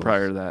Jack Bird Nicklaus.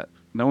 prior to that.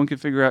 No one could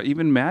figure out,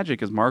 even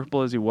Magic, as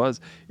marketable as he was,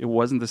 it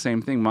wasn't the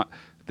same thing.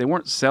 They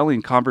weren't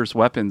selling Converse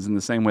weapons in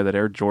the same way that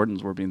Air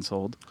Jordans were being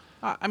sold.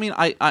 I mean,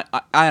 I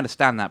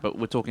understand that, but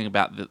we're talking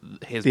about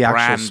his The actual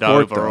brand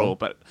sport, overall. though.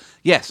 But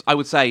yes, I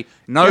would say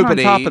And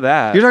nobody. on top of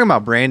that, You're talking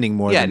about branding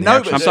more Yeah, than the no,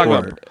 actual I'm talking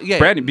sport. about Yeah.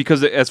 branding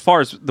because as far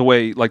as the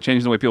way, like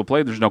changing the way people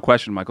play, there's no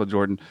question Michael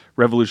Jordan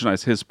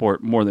revolutionized his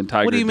sport more than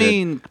Tiger What do you did.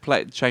 mean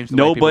change the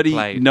way people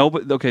play?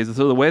 Nobody. Okay,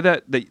 so the way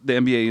that the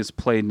NBA is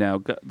played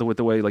now, with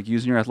the way like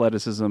using your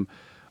athleticism,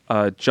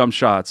 jump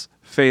shots,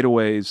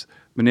 fadeaways,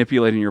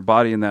 manipulating your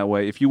body in that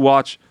way. If you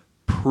watch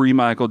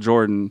pre-Michael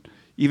Jordan,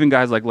 even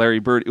guys like Larry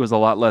Bird, it was a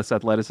lot less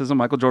athleticism.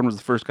 Michael Jordan was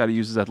the first guy to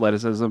use his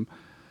athleticism,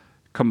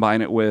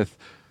 combine it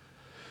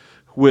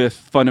with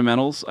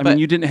fundamentals. I mean,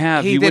 you didn't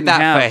have. He you did wouldn't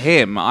that have, for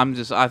him.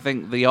 I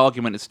think the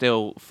argument is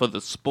still for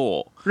the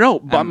sport. No,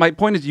 but my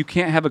point is, you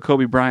can't have a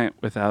Kobe Bryant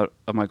without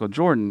a Michael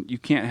Jordan. You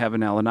can't have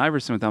an Allen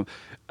Iverson without him.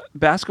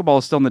 Basketball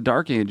is still in the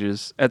dark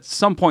ages. At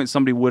some point,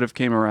 somebody would have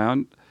came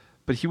around,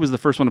 but he was the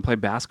first one to play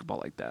basketball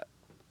like that.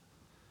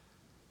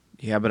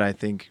 Yeah, but I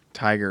think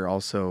Tiger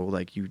also,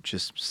 like you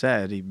just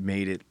said, he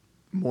made it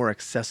more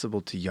accessible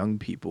to young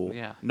people.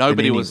 Yeah,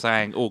 nobody than was any-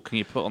 saying, "Oh, can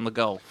you put on the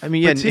golf?" I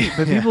mean, yeah,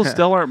 But people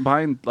still aren't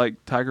buying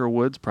like Tiger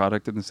Woods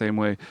product in the same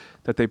way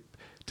that they,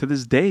 to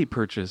this day,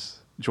 purchase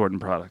Jordan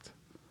product.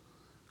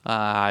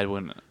 I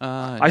wouldn't.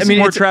 I see mean,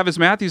 more it's- Travis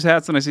Matthews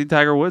hats than I see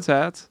Tiger Woods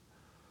hats.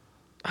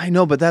 I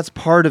know, but that's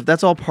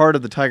all part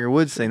of the Tiger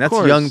Woods thing. That's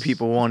course, young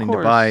people wanting of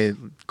to buy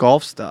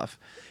golf stuff.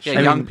 yeah,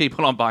 I young mean-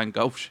 people aren't buying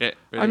golf shit.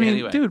 Really, I mean,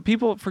 anyway. dude,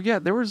 people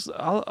forget there was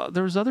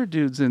other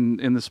dudes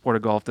in the sport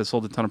of golf that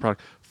sold a ton of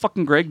product.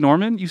 Fucking Greg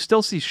Norman, you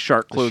still see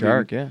shark The clothing.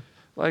 shark, yeah.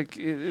 Like,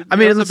 I mean,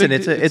 that's a listen,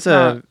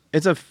 big-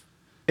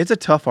 it's a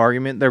tough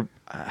argument.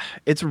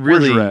 It's Where's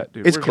really, Rhett,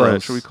 dude? it's Where's Rhett?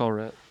 close. Should we call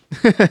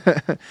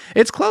Rhett?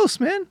 It's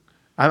close, man.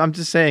 I'm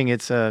just saying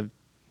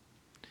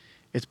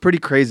It's pretty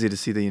crazy to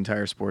see the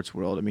entire sports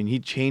world. I mean, he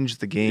changed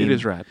the game. It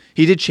is rad.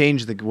 He did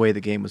change the way the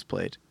game was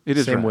played. It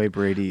is same rad. way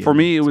Brady. For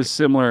me, it was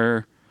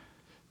similar.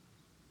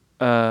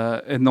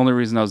 And the only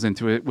reason I was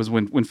into it was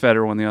when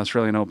Federer won the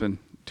Australian Open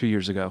 2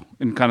 years ago,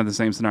 in kind of the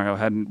same scenario.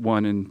 Hadn't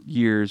won in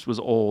years, was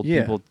old.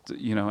 Yeah. People,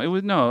 it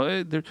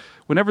was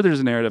whenever there's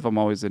a narrative, I'm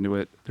always into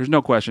it. There's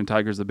no question.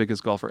 Tiger's the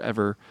biggest golfer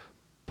ever,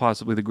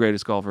 possibly the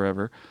greatest golfer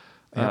ever.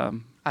 Yeah.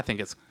 I think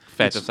it's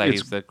fair to say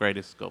he's the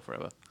greatest golfer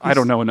ever. I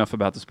don't know enough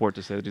about the sport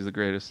to say that he's the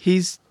greatest.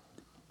 He's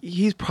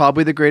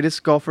probably the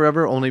greatest golfer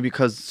ever, only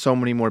because so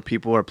many more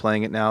people are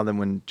playing it now than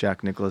when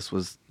Jack Nicklaus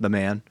was the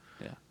man.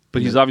 Yeah.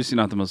 But he's obviously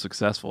not the most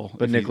successful.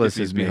 But Nicklaus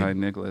he's is behind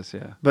Nicklaus,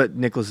 yeah. But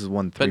Nicklaus has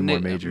won 3 more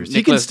majors. He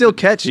Nicklaus- can still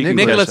catch he can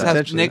Nicklaus.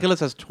 catch that. Nicholas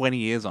has 20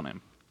 years on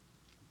him.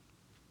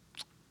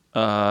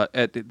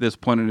 At this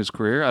point in his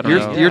career, I don't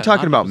know. You're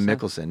talking about 100%.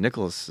 Mickelson.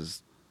 Nicholas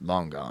is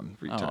long gone.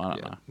 I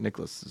don't know.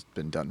 Nicholas has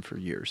been done for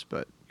years,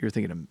 but you're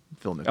thinking of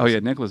Phil Mickelson. Oh yeah,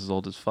 Nicklaus is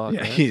old as fuck.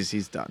 Yeah, right?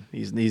 he's done.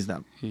 He's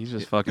not. He's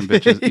just fucking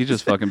bitches. He's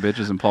just fucking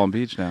bitches in Palm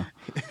Beach now.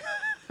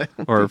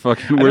 Or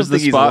fucking I where's don't the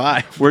think he's spot?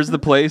 alive. Where's the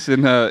place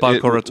in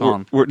Boca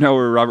Raton. where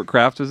Robert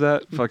Kraft was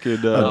at? Fucking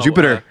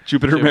Jupiter.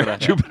 Jupiter. Jupiter,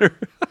 Jupiter.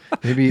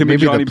 Maybe Him and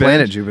maybe Johnny the planet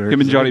Bench. Jupiter.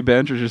 Him and Johnny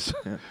Bench are just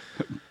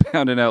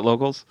pounding out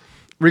locals.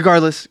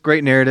 Regardless,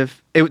 great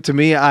narrative. To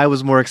me, I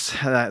was more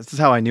excited. This is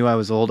how I knew I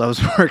was old. I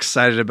was more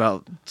excited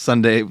about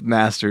Sunday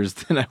Masters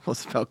than I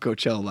was about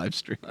Coachella live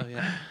stream. Oh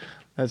yeah.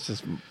 That's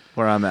just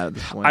where I'm at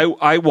this point.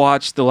 I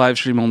watched the live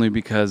stream only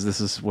because this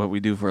is what we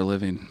do for a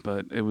living.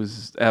 But it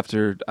was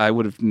after I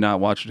would have not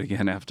watched it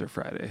again after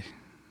Friday.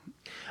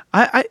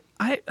 I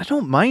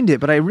don't mind it,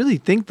 but I really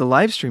think the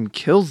live stream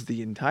kills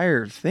the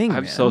entire thing.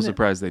 I'm man. so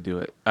surprised they do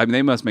it. I mean,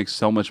 they must make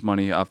so much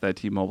money off that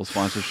T-Mobile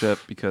sponsorship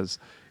because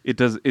it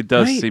does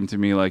Right. seem to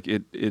me like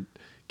it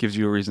gives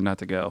you a reason not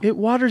to go. It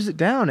waters it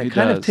down. It It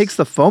kind of does. takes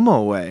the FOMO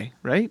away,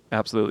 right?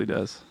 Absolutely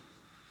does.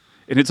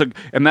 And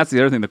that's the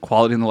other thing. The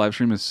quality in the live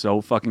stream is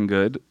so fucking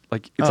good.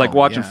 Like it's like Oh,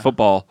 watching yeah.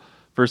 football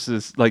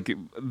versus like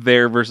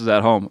there versus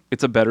at home.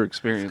 It's a better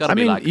experience. gotta I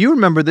be mean, like- you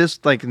remember this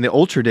like in the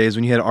Ultra days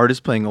when you had artists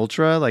playing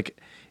Ultra. Like,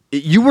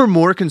 you were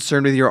more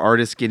concerned with your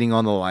artist getting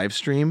on the live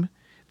stream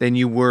than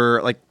you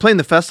were like playing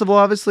the festival,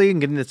 obviously,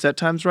 and getting the set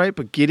times right.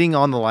 But getting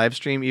on the live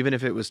stream, even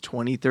if it was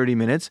 20, 30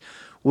 minutes,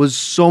 was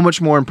so much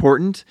more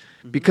important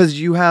because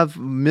you have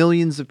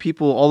millions of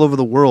people all over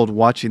the world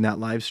watching that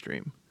live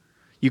stream.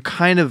 You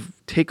kind of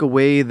take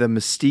away the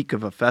mystique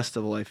of a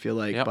festival, I feel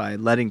like, Yep. by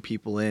letting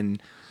people in.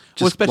 Well,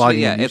 Just especially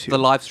logging on it's YouTube. the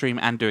live stream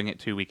and doing it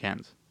 2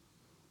 weekends,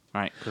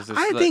 right? Because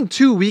I think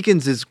 2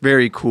 weekends is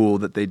very cool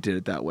that they did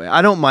it that way.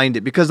 I don't mind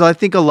it because I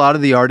think a lot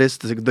of the artists,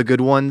 the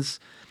good ones,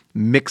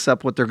 mix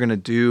up what they're going to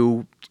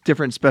do.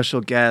 Different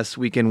special guests,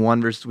 weekend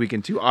 1 versus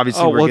weekend 2.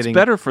 Obviously, we're getting it's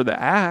better for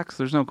the acts.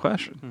 There's no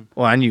question.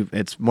 Well, and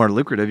it's more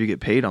lucrative. You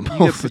get paid on You both.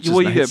 get, which is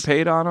you nice. get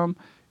paid on them.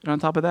 And on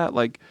top of that,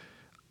 like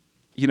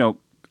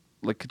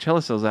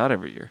Coachella sells out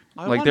every year.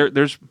 I Like wonder-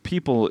 there's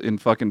people in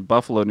fucking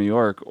Buffalo, New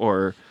York,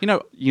 or You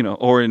know,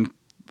 or in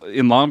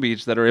Long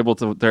Beach that are able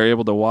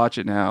to watch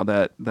it now.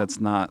 That's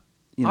not.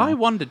 I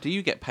wonder, do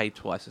you get paid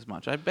twice as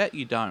much? I bet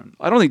you don't.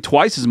 I don't think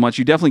twice as much.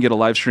 You definitely get a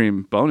live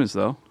stream bonus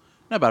though.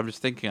 No, but I'm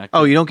just thinking.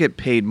 Oh, you don't get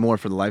paid more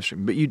for the live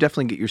stream, but you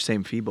definitely get your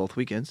same fee both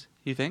weekends.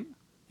 You think?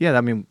 Yeah,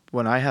 I mean,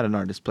 when I had an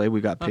artist play, we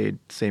got paid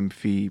same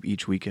fee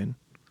each weekend.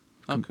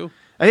 Oh, cool.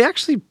 I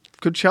actually,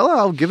 Coachella,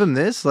 I'll give him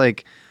this.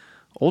 Like,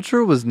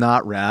 Ultra was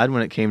not rad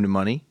when it came to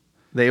money.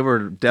 They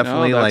were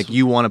definitely that's- like,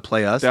 you want to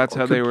play us. That's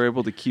how they were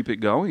able to keep it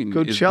going. is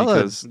Coachella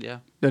because Yeah.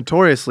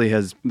 notoriously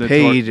has the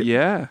paid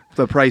yeah.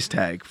 the price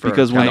tag for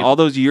Because when Paid all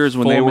those years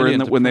when $4 they were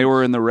million in to when they Prince.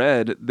 were in the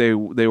red, they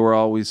were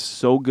always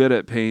so good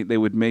at paying. They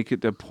would make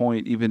it a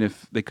point even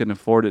if they couldn't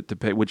afford it to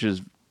pay, which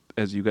is,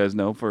 as you guys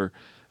know,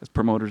 as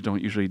promoters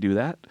don't usually do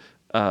that.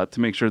 To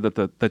make sure that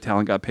the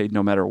talent got paid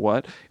no matter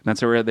what, and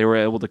that's where they were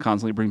able to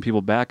constantly bring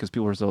people back because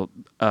people were so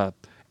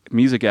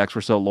music acts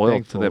were so loyal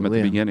Thankful, to them at the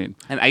yeah. beginning,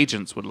 And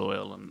agents were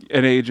loyal.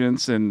 and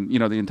agents and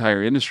the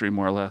entire industry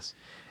more or less.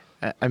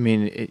 I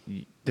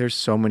mean, there's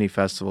so many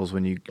festivals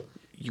when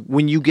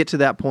you get to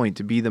that point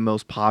to be the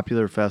most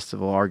popular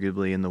festival,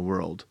 arguably in the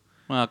world.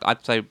 Well,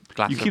 I'd say You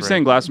Glastonbury. keep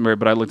saying Glastonbury,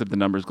 but I looked at the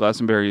numbers.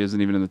 Glastonbury isn't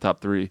even in the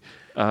top 3.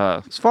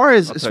 As far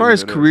as I'll tell you what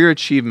it career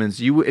achievements,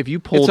 if you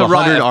it's pulled a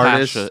rite 100 of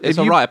artists, passage. if It's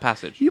a you, rite of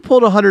passage. you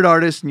pulled 100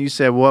 artists and you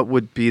said what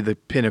would be the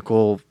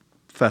pinnacle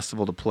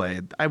festival to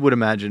play, I would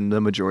imagine the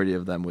majority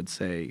of them would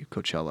say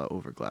Coachella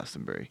over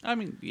Glastonbury. I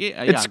mean,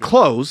 yeah, It's I agree.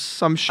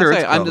 close. I'm sure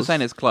it's close. I'm just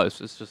saying it's close.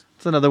 It's just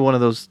It's another one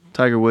of those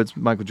Tiger Woods,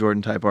 Michael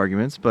Jordan type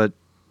arguments, but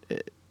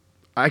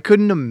I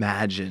couldn't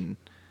imagine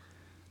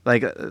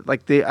like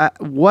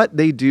what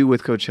they do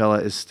with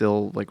Coachella is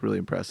still like really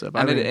impressive.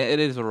 and I mean, it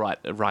is a rite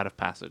of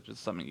passage. It's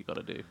something you got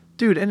to do.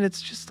 dude, and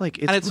it's just like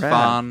it's it's rad.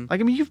 fun.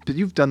 Like I mean,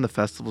 you've done the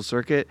festival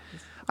circuit.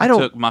 I I don't.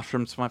 took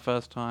mushrooms for my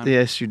first time.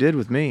 Yes, you did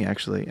with me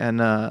actually,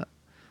 and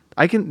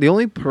I can the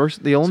only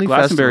Glastonbury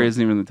festival,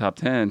 isn't even in the top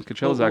 10.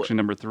 Coachella's Well, actually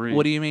number 3.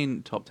 What do you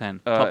mean top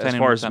 10? Top 10 as in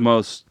far as December?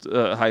 most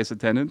highest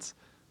attendance?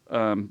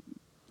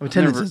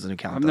 attendance doesn't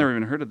count. I've though. never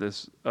even heard of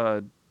this.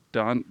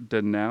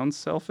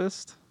 Denounce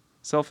Selfist.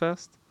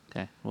 Self-Fest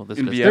Okay. Well, this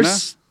in list.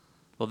 Vienna.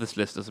 Well, this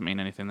list doesn't mean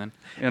anything then.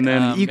 And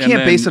then You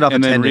can't base it off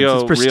and then attendance. Rio,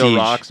 It's prestige. Rio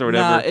Rocks or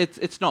whatever. No,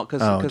 it's not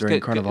because during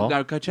Carnival?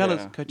 No,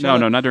 Coachella's Yeah. Coachella.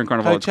 No, not during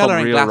Carnival. It's called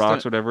and Rio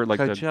Rocks or whatever. Like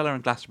Coachella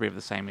and Glastonbury have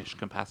the same-ish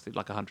capacity,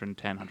 like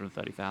 110,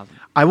 130,000.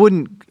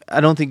 I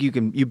don't think you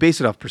can. You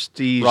base it off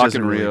prestige. Rock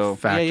doesn't and really Rio.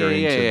 factor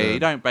into the You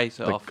don't base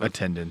it off of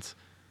attendance.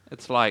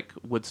 It's like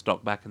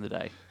Woodstock back in the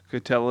day.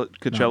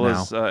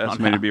 Coachella's Not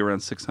estimated to be around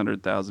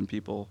 600,000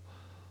 people.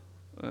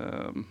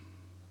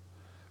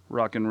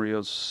 Rock in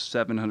Rio's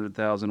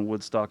 700,000.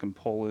 Woodstock in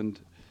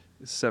Poland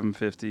is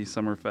 750.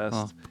 Summerfest.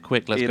 Oh,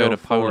 quick, let's go to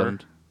 804.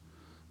 Poland.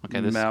 Okay,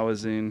 this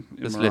Mawazine in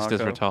this list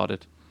is Morocco.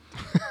 retarded.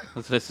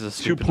 This list is a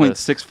stupid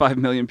list. 2.65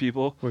 million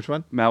people. Which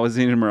one?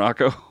 Mawazine in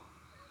Morocco.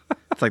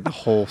 It's like the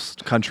whole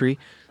country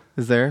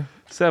is there.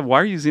 Seb, why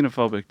are you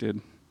xenophobic,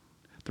 dude?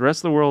 The rest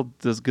of the world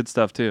does good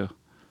stuff too.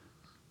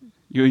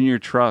 You and your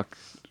truck.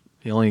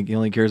 He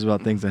only cares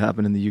about things that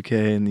happen in the UK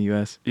and the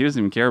US. He doesn't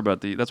even care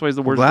about That's why he's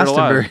the worst bird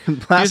alive. He doesn't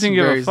give a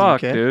Glastonbury's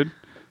fuck, UK. dude.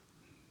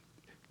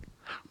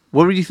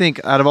 What would you think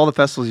out of all the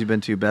festivals you've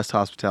been to, best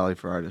hospitality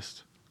for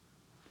artists?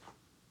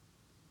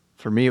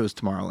 For me, it was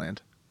Tomorrowland.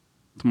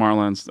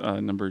 Tomorrowland's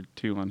number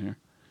 2 on here.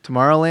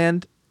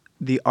 Tomorrowland,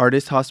 the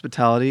artist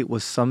hospitality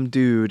was some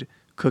dude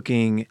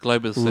cooking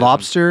Global citizen.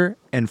 lobster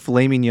and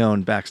filet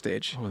mignon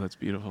backstage. Oh, that's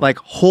beautiful. Like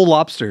whole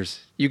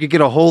lobsters. You could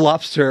get a whole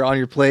lobster on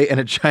your plate and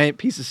a giant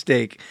piece of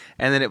steak.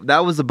 And then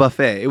that was a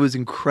buffet. It was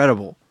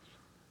incredible.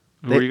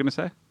 Who were you going to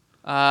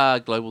say?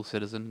 Global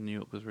Citizen. New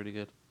York was really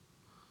good.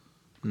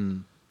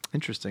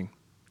 Interesting.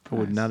 I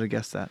would Nice. not have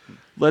guessed that.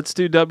 Let's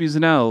do W's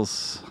and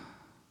L's.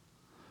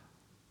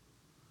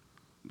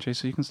 Jay,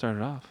 so you can start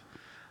it off.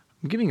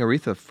 I'm giving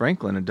Aretha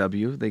Franklin a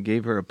W. They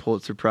gave her a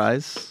Pulitzer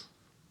Prize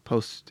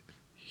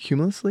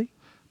posthumously.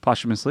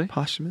 Posthumously.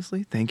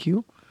 Thank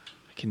you.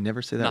 I can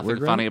never say that Nothing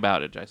word funny right.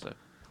 about it, Jason.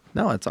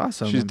 No, it's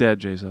awesome. She's dead,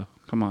 Jay-So.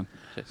 Come on.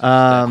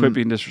 Um, Quit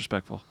being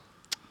disrespectful.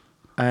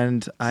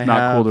 And It's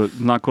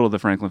not cool to the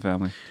Franklin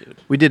family.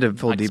 we did a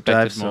full I deep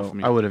dive, expected more so from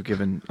you. I would have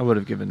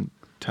given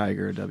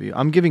Tiger a W.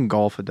 I'm giving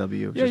golf a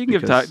W. Yeah, just you can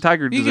give because-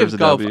 Tiger You deserves give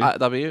a golf W. a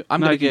W.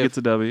 I'm Nike gonna give. gets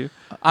a W.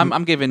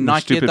 I'm giving Their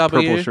Nike a stupid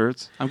W. purple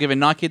shirts. I'm giving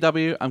Nike a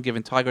W. I'm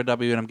giving Tiger a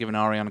W, and I'm giving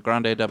Ariana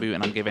Grande a W,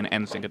 and I'm giving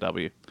NSYNC a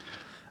W.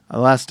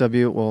 Last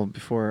W. Well,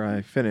 before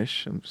I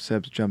finish,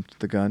 Seb's jumped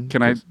the gun.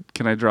 Can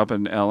I drop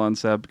an L on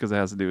Seb because it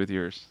has to do with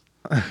yours?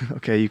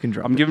 Okay, you can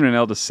drop. I'm it. giving an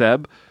L to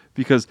Seb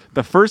because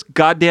the first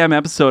goddamn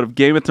episode of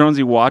Game of Thrones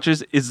he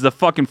watches is the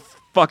fucking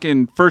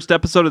first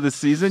episode of the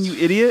season. You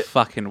idiot!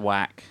 Fucking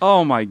whack.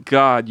 Oh my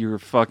god, you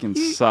fucking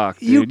suck,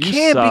 dude. You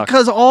can't suck.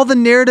 because all the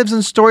narratives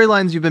and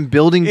storylines you've been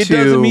building it to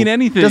doesn't mean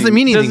anything. Doesn't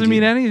mean anything. Doesn't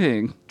mean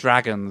anything.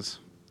 Dragons.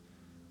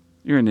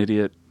 You're an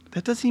idiot.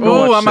 That doesn't even.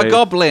 Go Oh, watch I'm a Safe.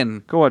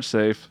 goblin. Go watch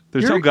Safe.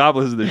 There's no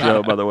goblins in the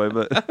show, by the way,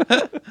 but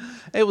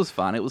It was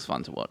fun. It was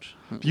fun to watch.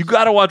 you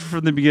gotta watch it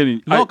from the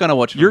beginning. Not gonna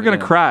watch it from You're the gonna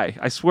beginning. cry.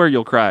 I swear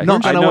you'll cry.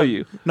 Not I gonna know wa-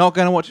 you. Not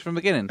going to watch it from the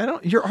beginning. I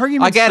don't. Your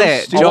argument. I get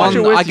it, stupid. I'll watch it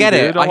John. with I you, get dude.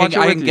 it. I'll I watch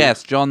can, it I with can you.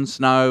 guess. Jon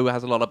Snow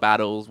has a lot of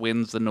battles,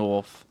 wins the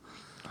North.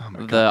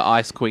 Oh The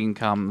Ice Queen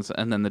comes,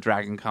 and then the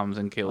dragon comes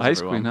and kills Ice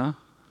everyone. Queen,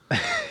 huh?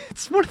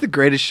 It's one of the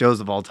greatest shows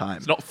of all time.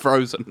 It's not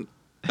Frozen.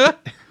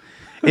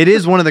 It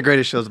is one of the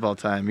greatest shows of all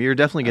time. You're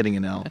definitely getting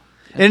an L.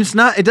 And it's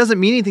not. It doesn't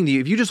mean anything to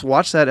you if you just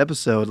watched that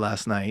episode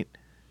last night,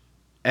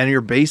 and you're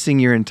basing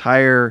your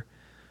entire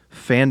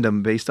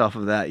fandom based off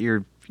of that.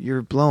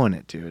 You're blowing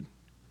it, dude.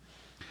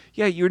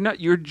 Yeah, you're not.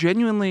 You're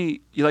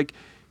genuinely like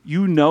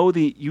you know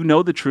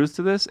the truth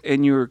to this,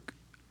 and you're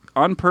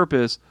on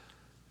purpose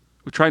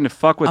trying to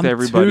fuck with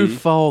everybody.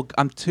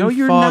 I'm too No,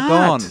 you're far not.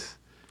 gone.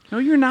 No,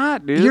 you're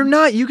not, dude. You're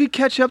not. You could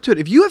catch up to it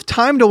if you have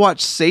time to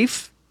watch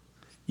Safe.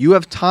 You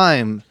have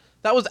time.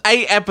 That was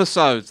 8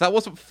 episodes. That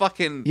wasn't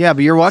fucking. Yeah,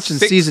 but you're watching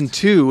 6. season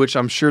 2, which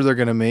I'm sure they're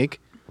gonna make.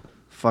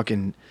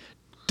 Fucking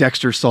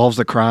Dexter solves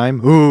the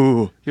crime.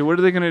 Ooh. Yeah, what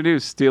are they gonna do?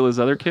 Steal his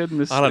other kid? In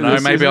this, I don't in know.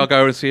 this Maybe season? I'll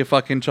go and see a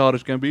fucking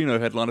Childish Gambino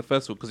headline a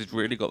festival because he's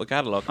really got the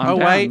catalog. I'm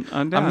down. Wait,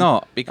 I'm down.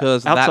 not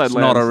because Outside that's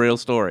not a Lands. real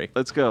story.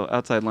 Let's go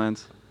outside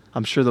lands.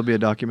 I'm sure there'll be a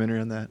documentary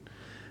on that.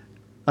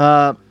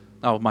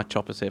 Oh, my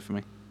chopper's here for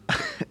me.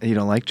 You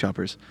don't like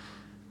choppers,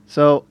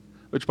 so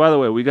Which, by the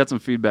way, we got some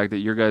feedback that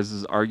your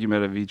guys'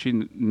 argument of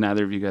Avicii,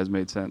 neither of you guys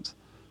made sense.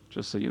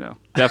 Just so you know.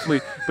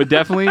 Definitely.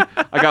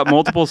 I got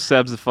multiple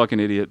Seb's a fucking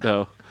idiot,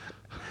 though.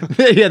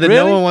 yeah, that no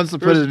Really? one wants to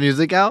put his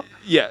music out.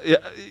 Yeah.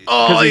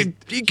 Oh, 'Cause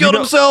he killed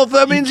himself.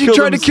 That means he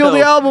tried to kill the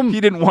himself. album.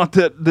 He didn't want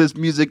this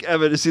music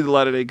ever to see the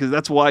light of day because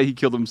that's why he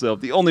killed himself.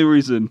 The only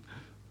reason.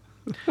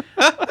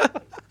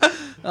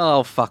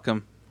 Oh, fuck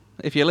him.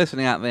 If you're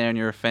listening out there and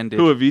you're offended.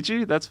 Who,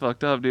 Avicii? That's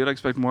fucked up, dude. I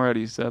expect more out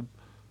of you, Seb.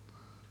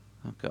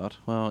 Oh, God.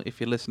 Well, if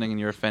you're listening and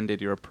you're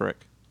offended, you're a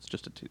prick. It's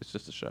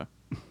just a show.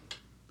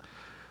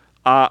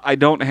 I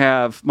don't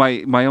have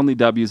my only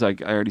W's. I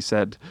already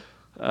said.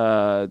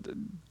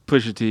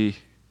 Pusha T,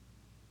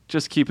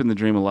 just keeping the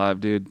dream alive,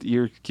 dude.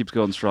 Year keeps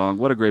going strong.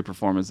 What a great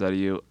performance out of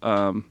you.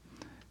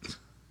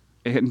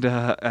 And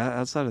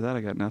outside of that,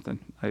 I got nothing.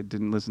 I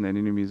didn't listen to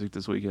any new music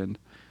this weekend.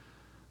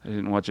 I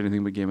didn't watch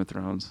anything but Game of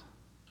Thrones.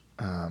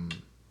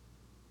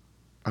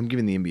 I'm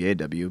giving the NBA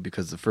W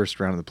because the first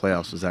round of the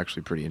playoffs was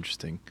actually pretty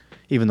interesting,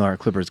 even though our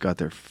Clippers got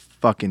their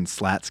fucking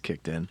slats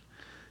kicked in.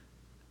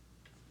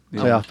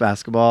 Yeah. Playoff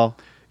basketball.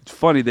 It's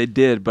funny they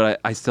did, but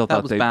I still That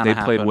thought was they bound to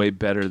played happen. way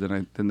better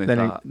than they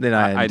thought. Then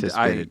I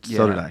anticipated.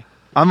 So yeah. did I.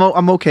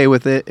 I'm okay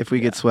with it if we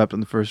get swept in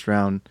the first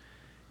round.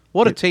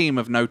 What a team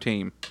of no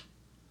team.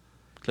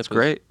 It's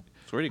great.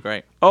 It's really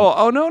great.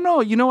 Oh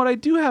no! You know what? I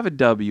do have a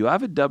W. I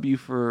have a W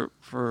for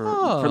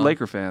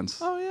Laker fans.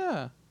 Oh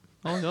yeah.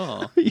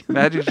 Oh yeah.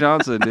 Magic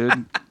Johnson,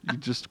 dude, you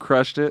just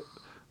crushed it.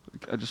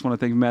 I just want to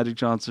thank Magic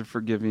Johnson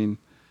for giving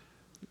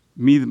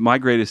me my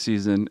greatest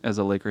season as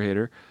a Laker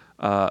hater,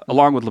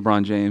 along with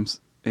LeBron James.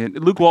 And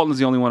Luke Walton is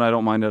the only one I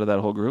don't mind out of that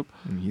whole group.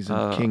 And he's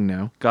a king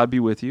now. God be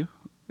with you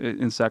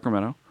in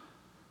Sacramento.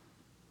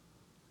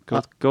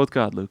 Go with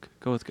God, Luke.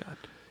 Go with God.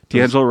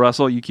 D'Angelo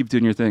Russell, you keep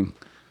doing your thing.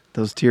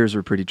 Those tears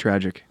were pretty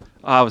tragic.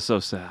 I was so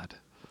sad.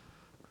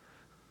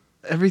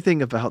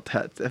 Everything about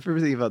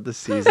this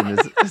season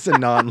is a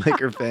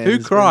non-Laker fan.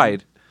 Who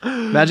cried?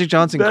 Magic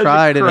Johnson Magic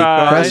cried in a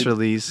cried. press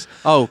release.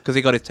 Oh, because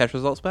he got his test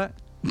results back?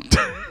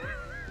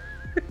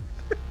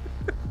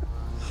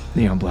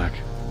 Neon Black.